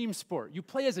it's a team sport. You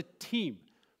play as a team.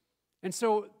 And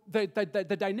so the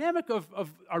dynamic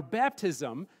of our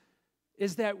baptism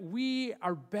is that we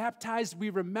are baptized, we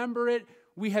remember it,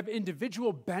 we have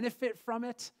individual benefit from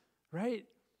it, right?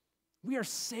 We are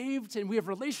saved and we have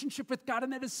relationship with God,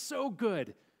 and that is so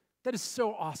good. That is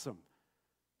so awesome.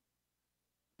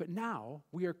 But now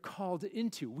we are called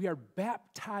into, we are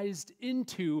baptized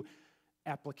into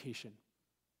application.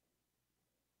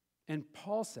 And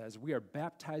Paul says we are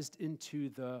baptized into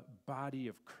the body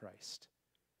of Christ.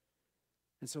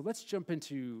 And so let's jump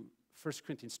into 1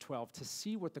 Corinthians 12 to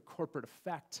see what the corporate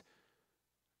effect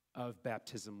of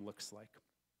baptism looks like.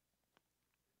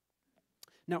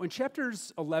 Now, in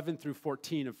chapters 11 through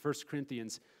 14 of 1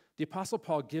 Corinthians, the Apostle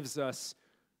Paul gives us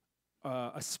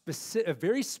a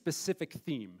very specific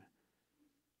theme,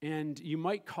 and you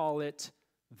might call it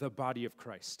the body of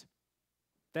Christ.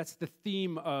 That's the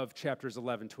theme of chapters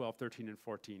 11, 12, 13, and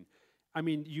 14. I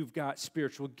mean, you've got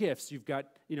spiritual gifts. You've got,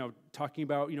 talking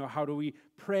about, how do we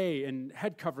pray, and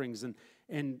head coverings,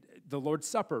 and the Lord's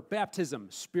Supper, baptism,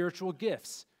 spiritual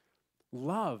gifts,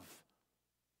 love,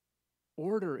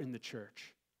 order in the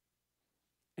church,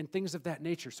 and things of that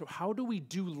nature. So how do we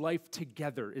do life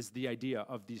together is the idea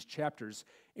of these chapters.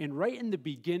 And right in the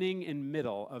beginning and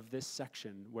middle of this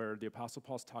section where the Apostle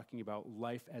Paul's talking about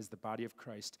life as the body of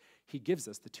Christ, he gives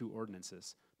us the two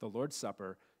ordinances, the Lord's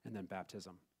Supper and then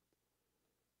baptism.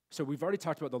 So we've already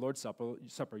talked about the Lord's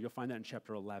Supper. You'll find that in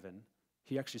chapter 11.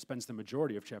 He actually spends the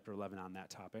majority of chapter 11 on that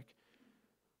topic.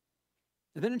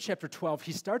 And then in chapter 12,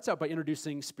 he starts out by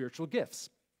introducing spiritual gifts,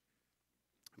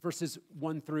 verses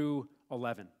 1 through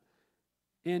 11.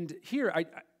 And here, I'd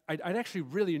actually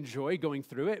really enjoy going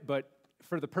through it, but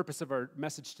for the purpose of our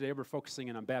message today, we're focusing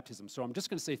in on baptism. So I'm just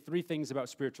going to say three things about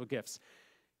spiritual gifts.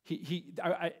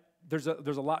 There's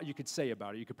a lot you could say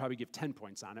about it. You could probably give 10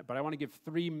 points on it, but I want to give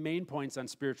 3 main points on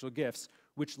spiritual gifts,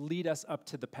 which lead us up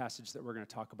to the passage that we're going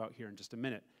to talk about here in just a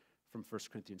minute from 1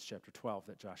 Corinthians chapter 12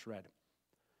 that Josh read.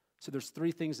 So there's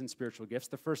 3 things in spiritual gifts.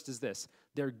 The first is this: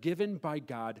 they're given by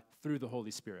God through the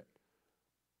Holy Spirit.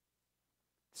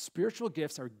 Spiritual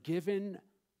gifts are given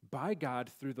by God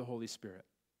through the Holy Spirit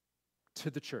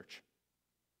to the church.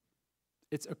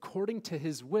 It's according to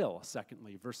his will,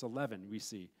 secondly. Verse 11, we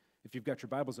see, if you've got your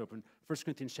Bibles open, 1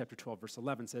 Corinthians chapter 12, verse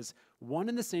 11 says, "One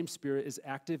and the same Spirit is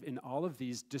active in all of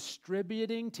these,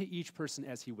 distributing to each person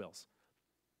as he wills."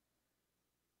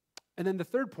 And then the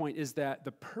third point is that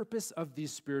the purpose of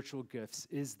these spiritual gifts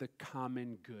is the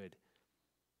common good.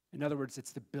 In other words,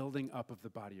 it's the building up of the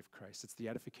body of Christ. It's the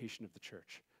edification of the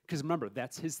church. Because remember,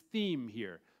 that's his theme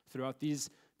here. Throughout these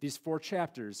 4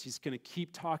 chapters, he's going to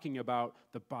keep talking about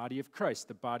the body of Christ,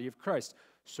 the body of Christ.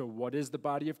 So what is the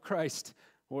body of Christ?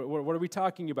 What are we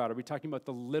talking about? Are we talking about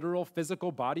the literal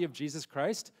physical body of Jesus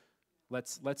Christ?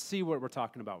 Let's see what we're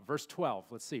talking about. Verse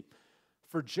 12, let's see.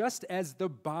 "For just as the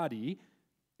body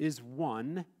is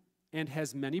one and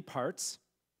has many parts,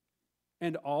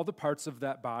 and all the parts of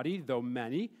that body, though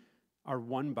many, are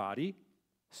one body,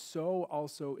 so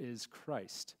also is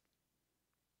Christ."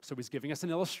 So he's giving us an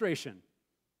illustration.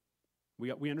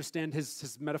 We understand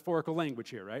his metaphorical language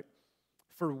here, right?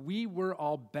 "For we were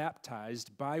all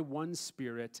baptized by one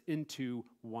Spirit into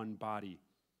one body,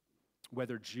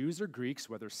 whether Jews or Greeks,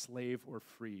 whether slave or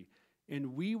free,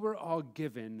 and we were all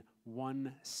given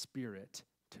one Spirit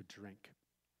to drink."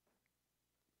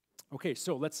 Okay,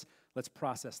 so let's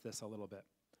process this a little bit.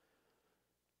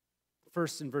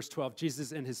 First, in verse 12,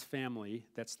 Jesus and his family,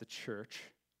 that's the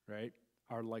church, right,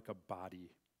 are like a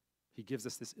body. He gives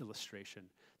us this illustration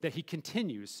that he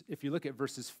continues. If you look at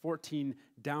verses 14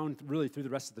 down really through the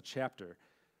rest of the chapter,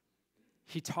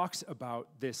 he talks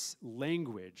about this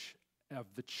language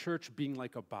of the church being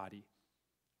like a body,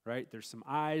 right? There's some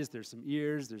eyes, there's some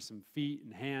ears, there's some feet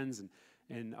and hands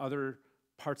and other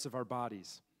parts of our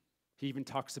bodies. He even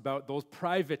talks about those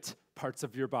private parts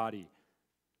of your body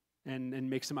and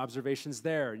makes some observations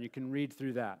there. And you can read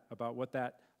through that, about what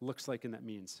that looks like and that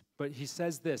means. But he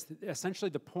says this, essentially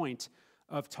the point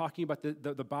of talking about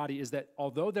the body is that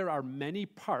although there are many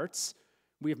parts,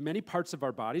 we have many parts of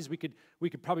our bodies, we could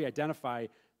probably identify,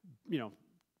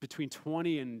 between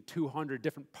 20 and 200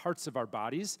 different parts of our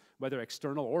bodies, whether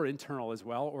external or internal as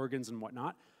well, organs and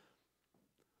whatnot.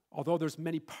 Although there's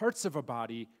many parts of a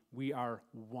body, we are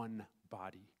one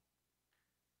body.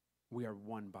 We are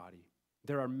one body.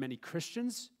 There are many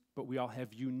Christians, but we all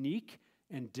have unique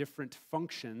and different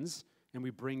functions, and we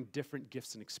bring different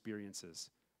gifts and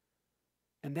experiences.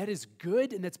 And that is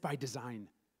good, and that's by design.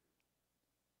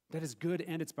 That is good,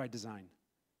 and it's by design.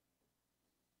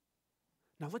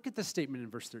 Now look at this statement in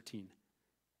verse 13.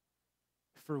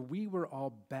 "For we were all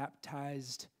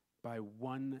baptized by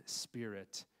one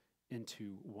Spirit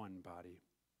into one body."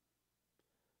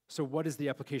 So what is the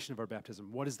application of our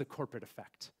baptism? What is the corporate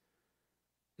effect?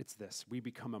 It's this: we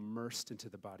become immersed into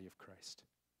the body of Christ.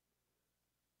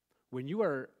 When you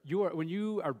are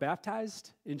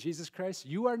baptized in Jesus Christ,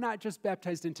 you are not just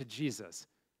baptized into Jesus.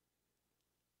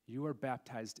 You are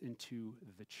baptized into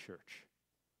the church.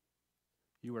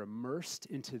 You are immersed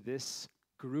into this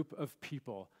group of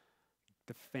people,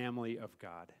 the family of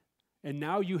God. And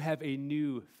now you have a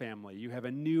new family. You have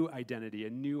a new identity, a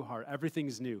new heart.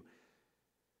 Everything's new.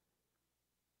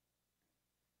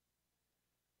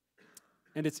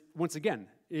 And it's, once again,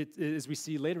 as we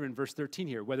see later in verse 13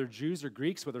 here, whether Jews or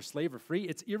Greeks, whether slave or free,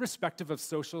 it's irrespective of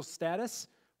social status,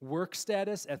 work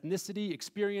status, ethnicity,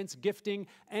 experience, gifting,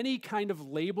 any kind of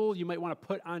label you might want to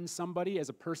put on somebody as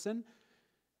a person.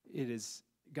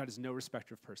 God is no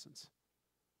respecter of persons.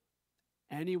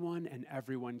 Anyone and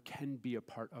everyone can be a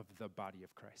part of the body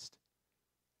of Christ.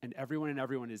 And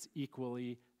everyone is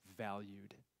equally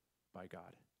valued by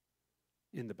God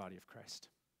in the body of Christ.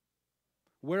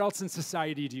 Where else in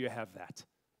society do you have that?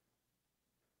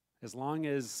 As long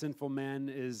as sinful man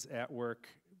is at work,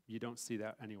 you don't see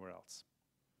that anywhere else.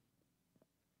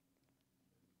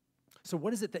 So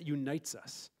what is it that unites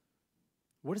us?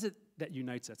 What is it that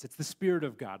unites us? It's the Spirit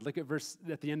of God. Look at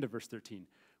the end of verse 13.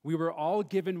 We were all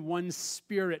given one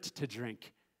Spirit to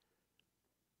drink.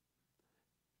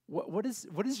 What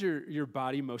is your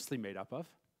body mostly made up of?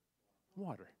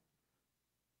 Water.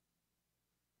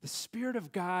 The Spirit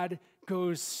of God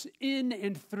goes in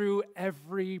and through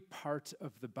every part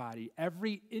of the body.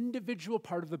 Every individual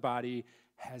part of the body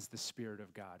has the Spirit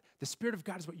of God. The Spirit of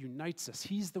God is what unites us.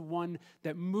 He's the one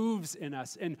that moves in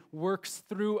us and works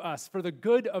through us for the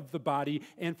good of the body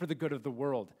and for the good of the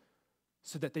world,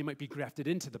 so that they might be grafted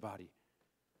into the body.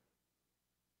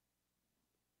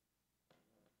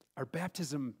 Our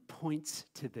baptism points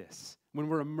to this. When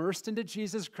we're immersed into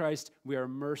Jesus Christ, we are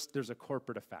immersed, there's a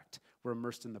corporate effect. We're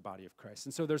immersed in the body of Christ.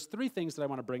 And so there's three things that I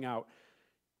want to bring out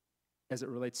as it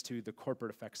relates to the corporate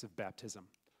effects of baptism.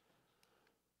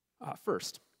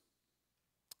 First,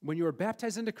 when you are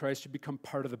baptized into Christ, you become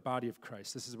part of the body of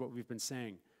Christ. This is what we've been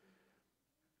saying.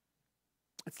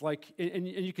 It's like, and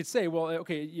you could say, well,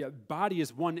 okay, yeah, body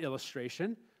is one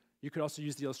illustration. You could also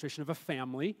use the illustration of a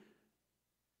family,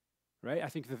 right? I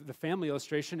think the family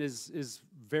illustration is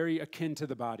very akin to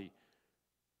the body,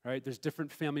 right? There's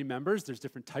different family members. There's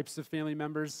different types of family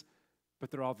members,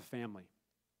 but they're all the family.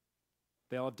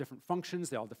 They all have different functions.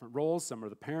 They all have different roles. Some are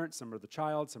the parent, some are the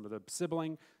child, some are the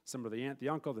sibling, some are the aunt, the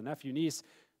uncle, the nephew, niece,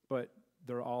 but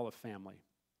they're all a family.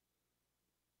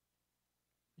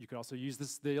 You could also use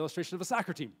the illustration of a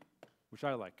soccer team, which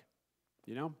I like.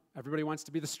 You know, everybody wants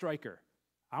to be the striker.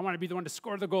 I want to be the one to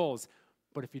score the goals.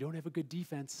 But if you don't have a good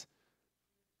defense,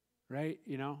 right,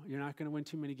 you know, you're not going to win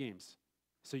too many games.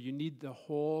 So you need the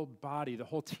whole body, the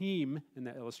whole team in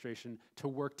that illustration to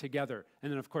work together.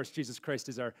 And then, of course, Jesus Christ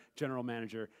is our general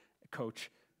manager,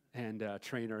 coach, and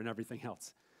trainer, and everything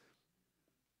else.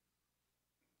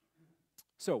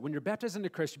 So when you're baptized into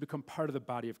Christ, you become part of the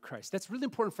body of Christ. That's really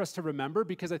important for us to remember,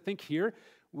 because I think here,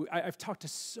 I've talked to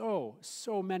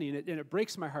so many, and it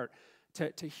breaks my heart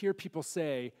to hear people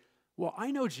say, well,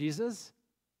 I know Jesus,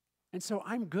 and so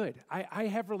I'm good. I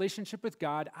have a relationship with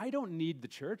God. I don't need the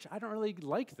church. I don't really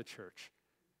like the church.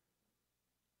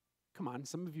 Come on,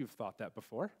 some of you have thought that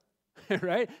before,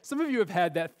 right? Some of you have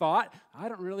had that thought, I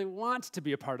don't really want to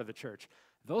be a part of the church.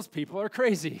 Those people are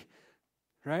crazy,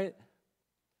 right?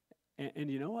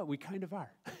 And you know what? We kind of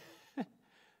are,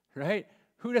 right?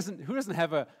 Who doesn't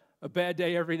have a bad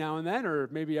day every now and then, or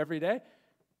maybe every day,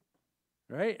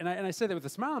 right? And I say that with a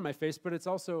smile on my face, but it's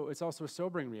also a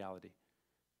sobering reality.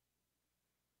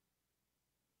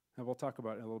 And we'll talk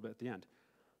about it a little bit at the end.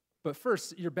 But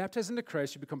first, you're baptized into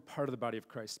Christ, you become part of the body of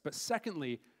Christ. But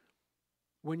secondly,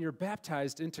 when you're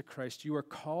baptized into Christ, you are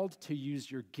called to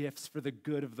use your gifts for the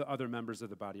good of the other members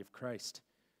of the body of Christ.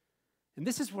 And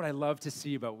this is what I love to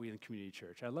see about We in Community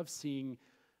Church. I love seeing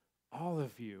all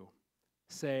of you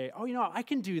say, oh, you know, I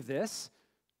can do this.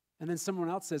 And then someone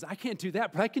else says, I can't do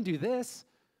that, but I can do this.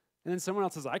 And then someone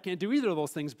else says, I can't do either of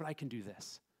those things, but I can do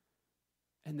this.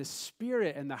 And the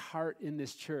spirit and the heart in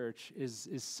this church is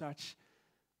such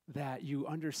that you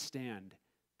understand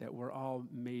that we're all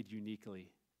made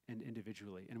uniquely and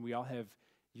individually. And we all have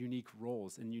unique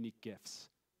roles and unique gifts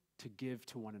to give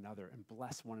to one another and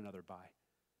bless one another by.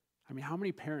 I mean, how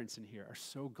many parents in here are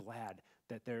so glad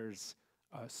that there's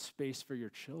a space for your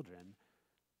children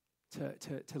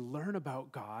to learn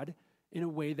about God in a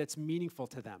way that's meaningful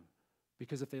to them?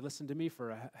 Because if they listen to me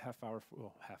for a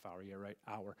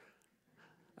hour,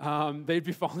 they'd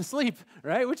be falling asleep,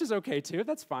 right? Which is okay too.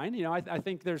 That's fine. You know, I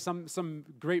think there's some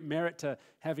great merit to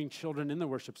having children in the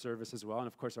worship service as well. And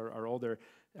of course, our older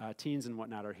teens and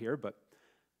whatnot are here. But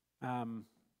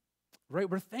right?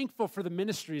 We're thankful for the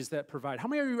ministries that provide. How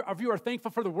many of you are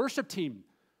thankful for the worship team,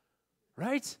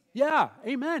 right? Yeah,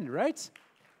 amen, right?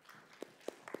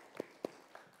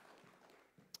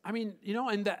 I mean,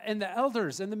 and the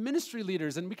elders and the ministry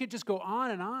leaders, and we could just go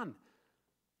on and on.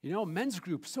 Men's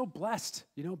group, so blessed,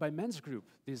 by men's group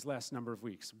these last number of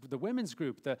weeks. The women's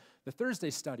group, the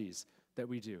Thursday studies that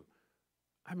we do.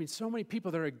 I mean, so many people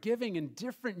that are giving in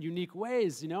different, unique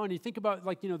ways, and you think about,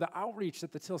 the outreach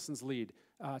that the Tilsons lead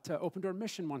to Open Door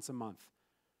Mission once a month,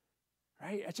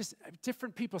 right? It's just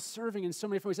different people serving in so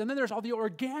many different ways. And then there's all the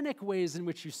organic ways in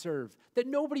which you serve that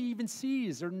nobody even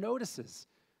sees or notices.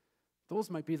 Those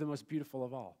might be the most beautiful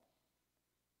of all.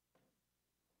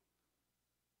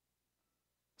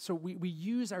 So we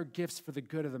use our gifts for the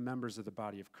good of the members of the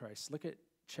body of Christ. Look at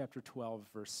chapter 12,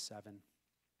 verse 7.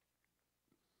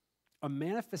 A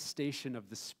manifestation of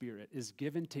the Spirit is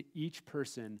given to each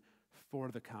person for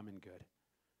the common good.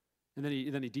 And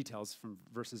then he details from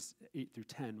verses 8 through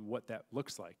 10 what that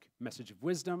looks like. Message of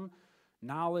wisdom,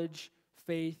 knowledge,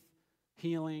 faith,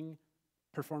 healing,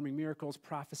 performing miracles,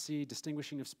 prophecy,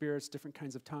 distinguishing of spirits, different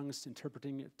kinds of tongues,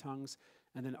 interpreting of tongues.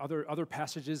 And then other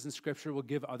passages in Scripture will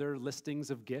give other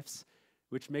listings of gifts,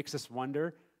 which makes us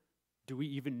wonder, do we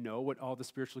even know what all the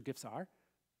spiritual gifts are?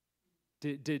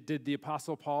 Did the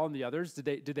Apostle Paul and the others,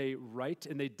 did they write,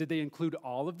 and did they include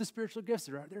all of the spiritual gifts,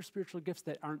 or are there spiritual gifts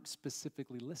that aren't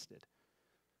specifically listed?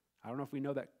 I don't know if we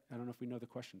know that. I don't know if we know the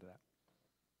question to that.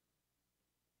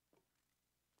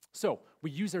 So we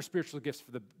use our spiritual gifts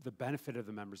for the benefit of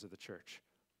the members of the church.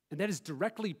 And that is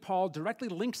Paul directly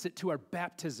links it to our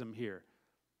baptism here.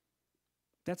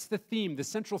 That's the theme. The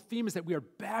central theme is that we are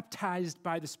baptized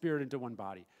by the Spirit into one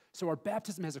body. So our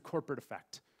baptism has a corporate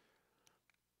effect.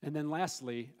 And then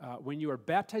lastly, when you are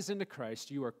baptized into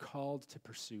Christ, you are called to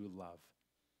pursue love.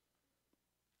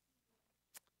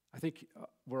 I think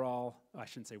I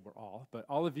shouldn't say we're all, but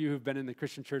all of you who've been in the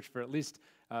Christian church for at least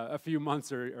a few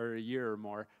months or a year or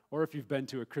more, or if you've been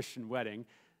to a Christian wedding,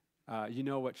 you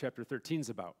know what chapter 13 is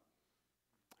about.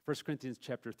 1 Corinthians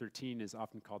chapter 13 is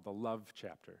often called the love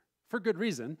chapter. For good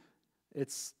reason.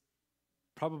 It's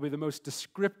probably the most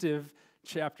descriptive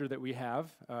chapter that we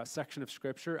have, a section of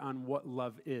Scripture on what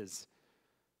love is.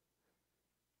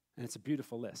 And it's a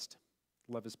beautiful list.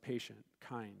 Love is patient,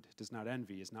 kind, does not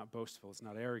envy, is not boastful, is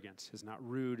not arrogant, is not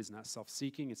rude, is not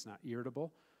self-seeking, it's not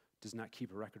irritable, does not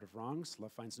keep a record of wrongs.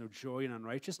 Love finds no joy in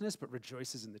unrighteousness, but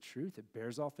rejoices in the truth. It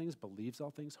bears all things, believes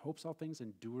all things, hopes all things,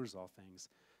 endures all things.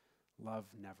 Love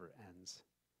never ends.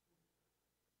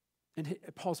 And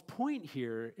Paul's point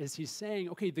here is he's saying,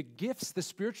 okay, the gifts, the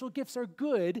spiritual gifts are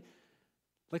good.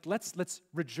 Like, let's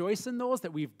rejoice in those,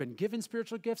 that we've been given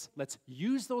spiritual gifts. Let's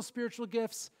use those spiritual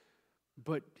gifts.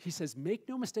 But he says, make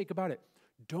no mistake about it.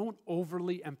 Don't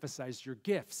overly emphasize your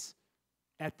gifts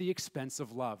at the expense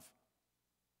of love.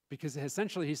 Because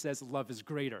essentially, he says, love is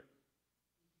greater.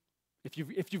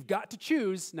 If you've got to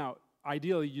choose, now,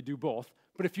 ideally you do both,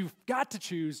 but if you've got to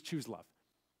choose love.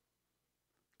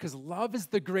 Because love is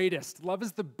the greatest. Love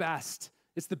is the best.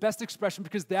 It's the best expression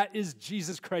because that is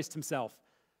Jesus Christ himself.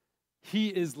 He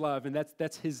is love, and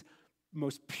that's his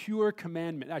most pure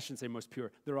commandment. I shouldn't say most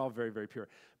pure. They're all very, very pure.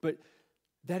 But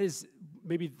that is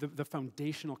maybe the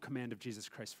foundational command of Jesus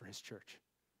Christ for his church.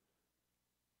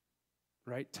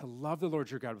 Right? To love the Lord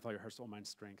your God with all your heart, soul, mind,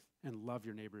 strength, and love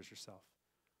your neighbor as yourself.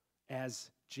 As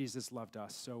Jesus loved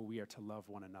us, so we are to love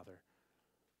one another.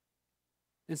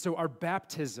 And so our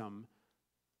baptism,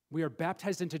 we are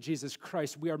baptized into Jesus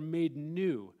Christ. We are made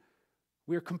new.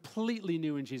 We are completely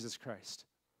new in Jesus Christ.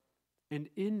 And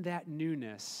in that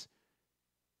newness,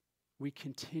 we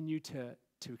continue to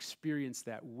experience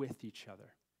that with each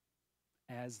other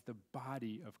as the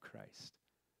body of Christ.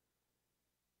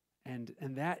 And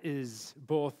that is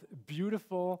both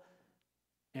beautiful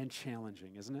and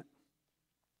challenging, isn't it?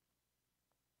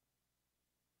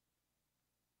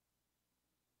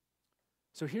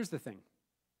 So here's the thing.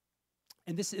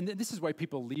 And this is why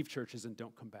people leave churches and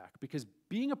don't come back, because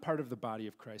being a part of the body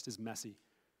of Christ is messy.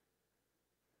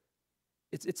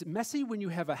 It's messy when you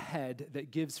have a head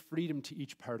that gives freedom to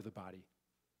each part of the body.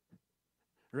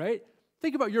 Right?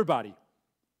 Think about your body.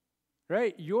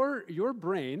 Right? Your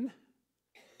brain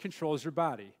controls your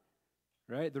body.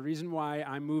 Right? The reason why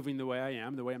I'm moving the way I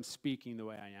am, the way I'm speaking the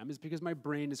way I am, is because my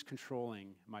brain is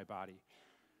controlling my body.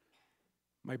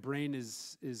 My brain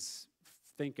is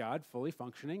thank God, fully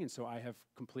functioning, and so I have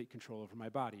complete control over my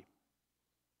body.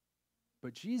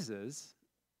 But Jesus,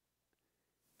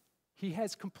 he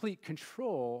has complete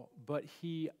control, but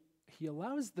he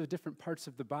allows the different parts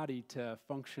of the body to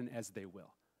function as they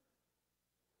will.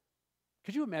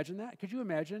 Could you imagine that? Could you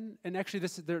imagine? And actually,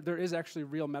 there is actually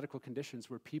real medical conditions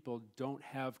where people don't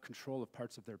have control of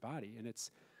parts of their body, and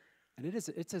it's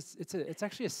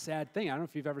actually a sad thing. I don't know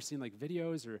if you've ever seen like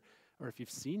videos or if you've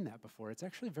seen that before. It's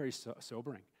actually very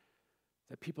sobering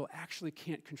that people actually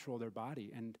can't control their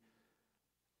body. And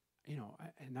we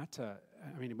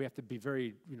have to be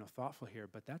very thoughtful here,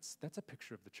 but that's a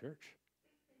picture of the church,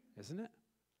 isn't it?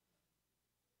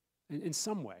 In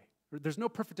some way, there's no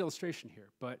perfect illustration here,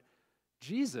 but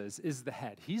Jesus is the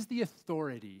head. He's the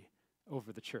authority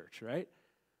over the church, right?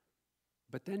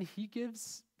 But then he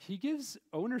gives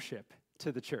ownership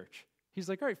to the church. He's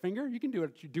like, all right, finger, you can do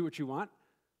what you want.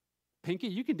 Pinky,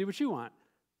 you can do what you want.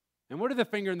 And what do the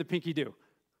finger and the pinky do?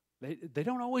 They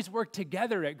don't always work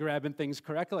together at grabbing things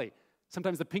correctly.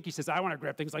 Sometimes the pinky says, I want to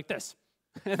grab things like this.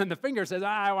 And then the finger says,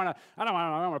 I want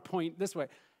to point this way.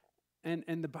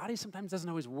 And the body sometimes doesn't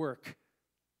always work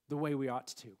the way we ought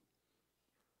to.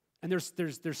 And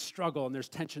there's struggle and there's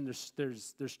tension,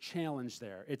 there's challenge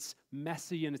there. It's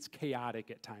messy and it's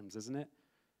chaotic at times, isn't it?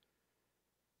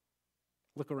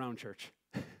 Look around, church.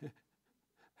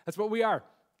 That's what we are,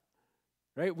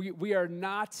 right? We are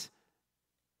not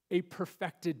a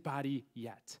perfected body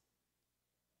yet.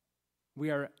 We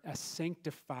are a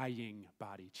sanctifying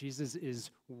body. Jesus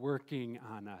is working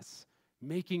on us,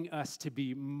 making us to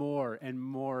be more and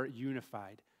more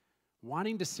unified,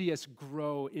 wanting to see us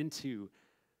grow into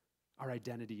our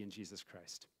identity in Jesus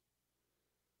Christ.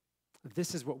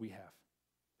 This is what we have.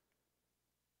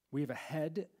 We have a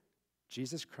head,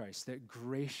 Jesus Christ, that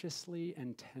graciously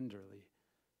and tenderly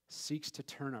seeks to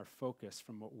turn our focus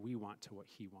from what we want to what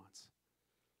he wants.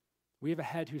 We have a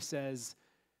head who says,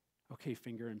 okay,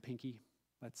 finger and pinky,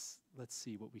 let's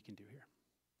see what we can do here.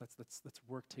 Let's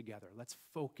work together. Let's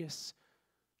focus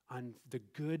on the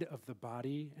good of the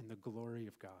body and the glory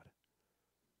of God.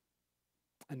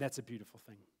 And that's a beautiful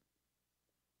thing.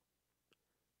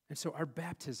 And so our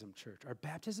baptism, church, our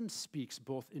baptism speaks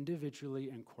both individually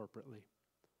and corporately.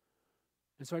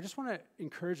 And so I just want to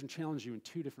encourage and challenge you in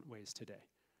two different ways today.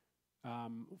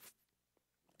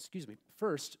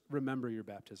 First, remember your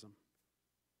baptism.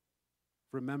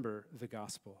 Remember the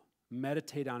gospel.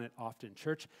 Meditate on it often.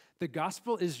 Church, the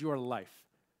gospel is your life.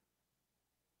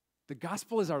 The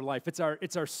gospel is our life. It's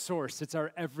our source. It's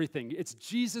our everything. It's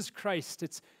Jesus Christ.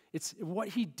 It's what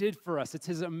he did for us. It's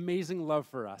his amazing love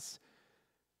for us.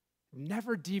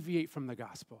 Never deviate from the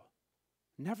gospel.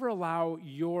 Never allow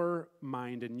your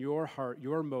mind and your heart,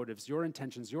 your motives, your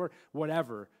intentions, your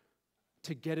whatever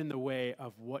to get in the way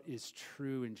of what is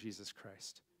true in Jesus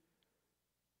Christ.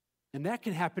 And that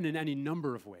can happen in any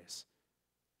number of ways.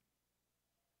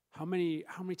 How many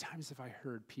times have I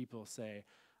heard people say,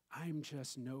 I'm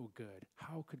just no good.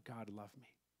 How could God love me?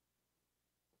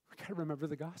 We've got to remember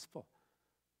the gospel.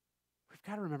 We've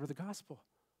got to remember the gospel.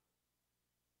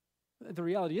 The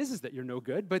reality is that you're no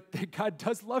good, but that God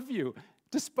does love you,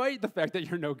 despite the fact that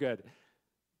you're no good,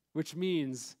 which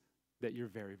means that you're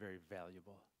very, very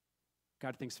valuable.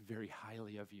 God thinks very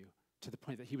highly of you to the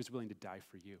point that he was willing to die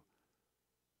for you.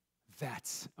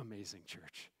 That's amazing,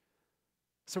 church.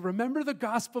 So remember the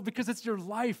gospel because it's your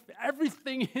life.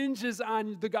 Everything hinges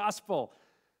on the gospel.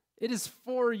 It is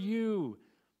for you.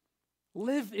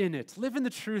 Live in it. Live in the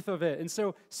truth of it. And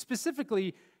so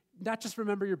specifically, not just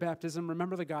remember your baptism,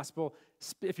 remember the gospel.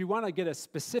 If you want to get a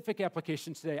specific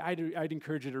application today, I'd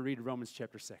encourage you to read Romans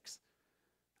chapter 6.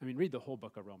 I mean, read the whole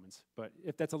book of Romans, but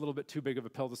if that's a little bit too big of a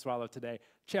pill to swallow today,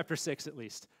 chapter 6 at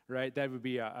least, right? That would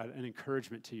be an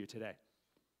encouragement to you today.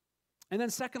 And then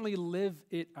secondly, live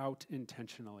it out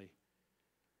intentionally.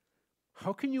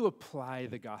 How can you apply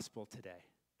the gospel today?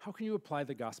 How can you apply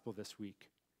the gospel this week?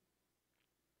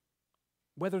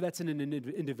 Whether that's in an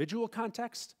individual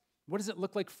context, what does it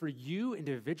look like for you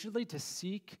individually to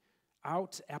seek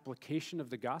out application of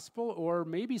the gospel? Or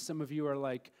maybe some of you are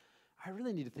like, I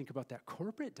really need to think about that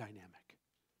corporate dynamic.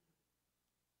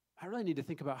 I really need to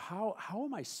think about how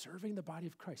am I serving the body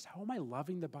of Christ? How am I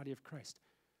loving the body of Christ?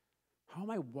 How am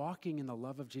I walking in the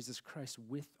love of Jesus Christ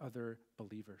with other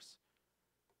believers?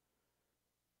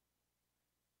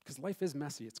 Because life is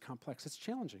messy, it's complex, it's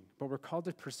challenging, but we're called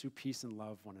to pursue peace and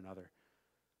love one another.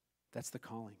 That's the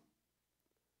calling.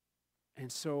 And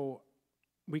so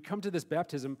we come to this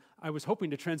baptism. I was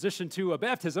hoping to transition to a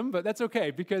baptism, but that's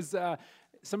okay because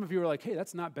some of you are like, hey,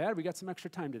 that's not bad. We got some extra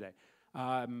time today.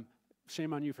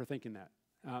 Shame on you for thinking that.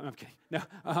 I'm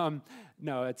kidding.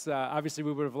 No, it's obviously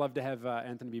we would have loved to have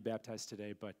Anthony be baptized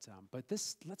today, but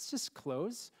let's just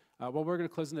close. Well, we're going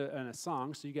to close in a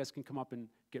song, so you guys can come up and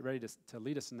get ready to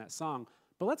lead us in that song.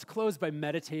 But let's close by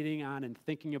meditating on and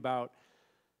thinking about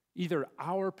either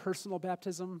our personal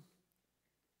baptism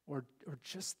or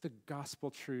just the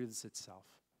gospel truths itself.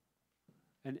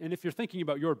 And if you're thinking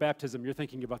about your baptism, you're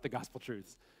thinking about the gospel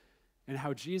truths and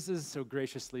how Jesus so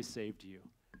graciously saved you.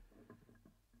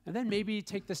 And then maybe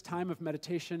take this time of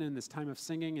meditation and this time of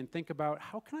singing and think about,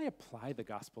 how can I apply the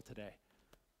gospel today?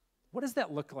 What does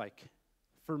that look like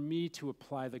for me to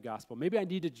apply the gospel? Maybe I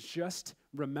need to just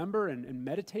remember and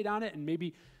meditate on it, and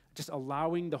maybe just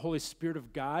allowing the Holy Spirit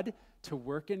of God to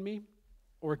work in me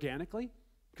organically.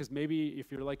 Because maybe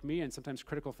if you're like me and sometimes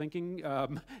critical thinking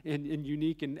and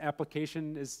unique and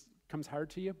application comes hard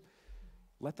to you,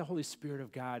 let the Holy Spirit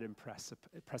of God impress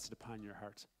it upon your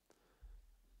heart.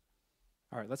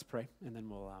 All right, let's pray, and then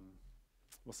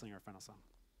we'll sing our final song.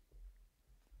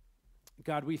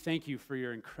 God, we thank you for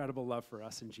your incredible love for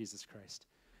us in Jesus Christ.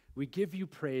 We give you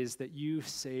praise that you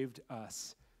saved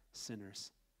us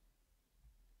sinners.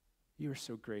 You are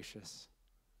so gracious.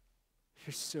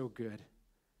 You're so good.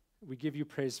 We give you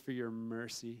praise for your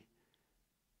mercy,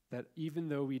 that even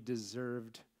though we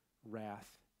deserved wrath,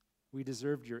 we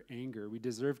deserved your anger, we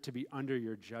deserved to be under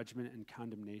your judgment and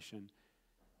condemnation,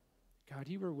 God,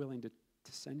 you were willing to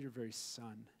send your very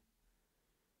Son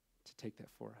to take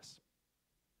that for us.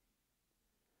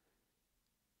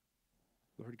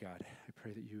 Lord God, I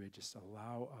pray that you would just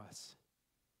allow us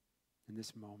in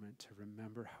this moment to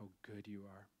remember how good you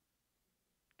are,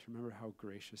 to remember how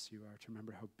gracious you are, to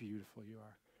remember how beautiful you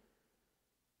are,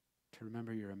 to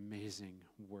remember your amazing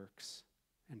works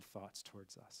and thoughts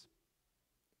towards us.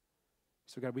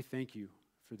 So God, we thank you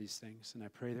for these things, and I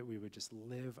pray that we would just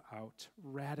live out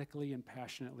radically and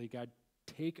passionately. God,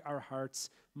 take our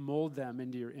hearts, mold them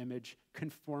into your image,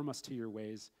 conform us to your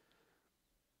ways.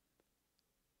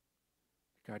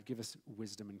 God, give us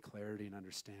wisdom and clarity and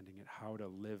understanding at how to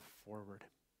live forward.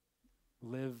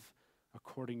 Live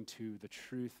according to the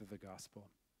truth of the gospel,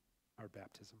 our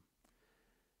baptism.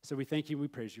 So we thank you, we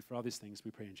praise you for all these things.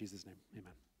 We pray in Jesus' name,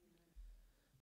 amen.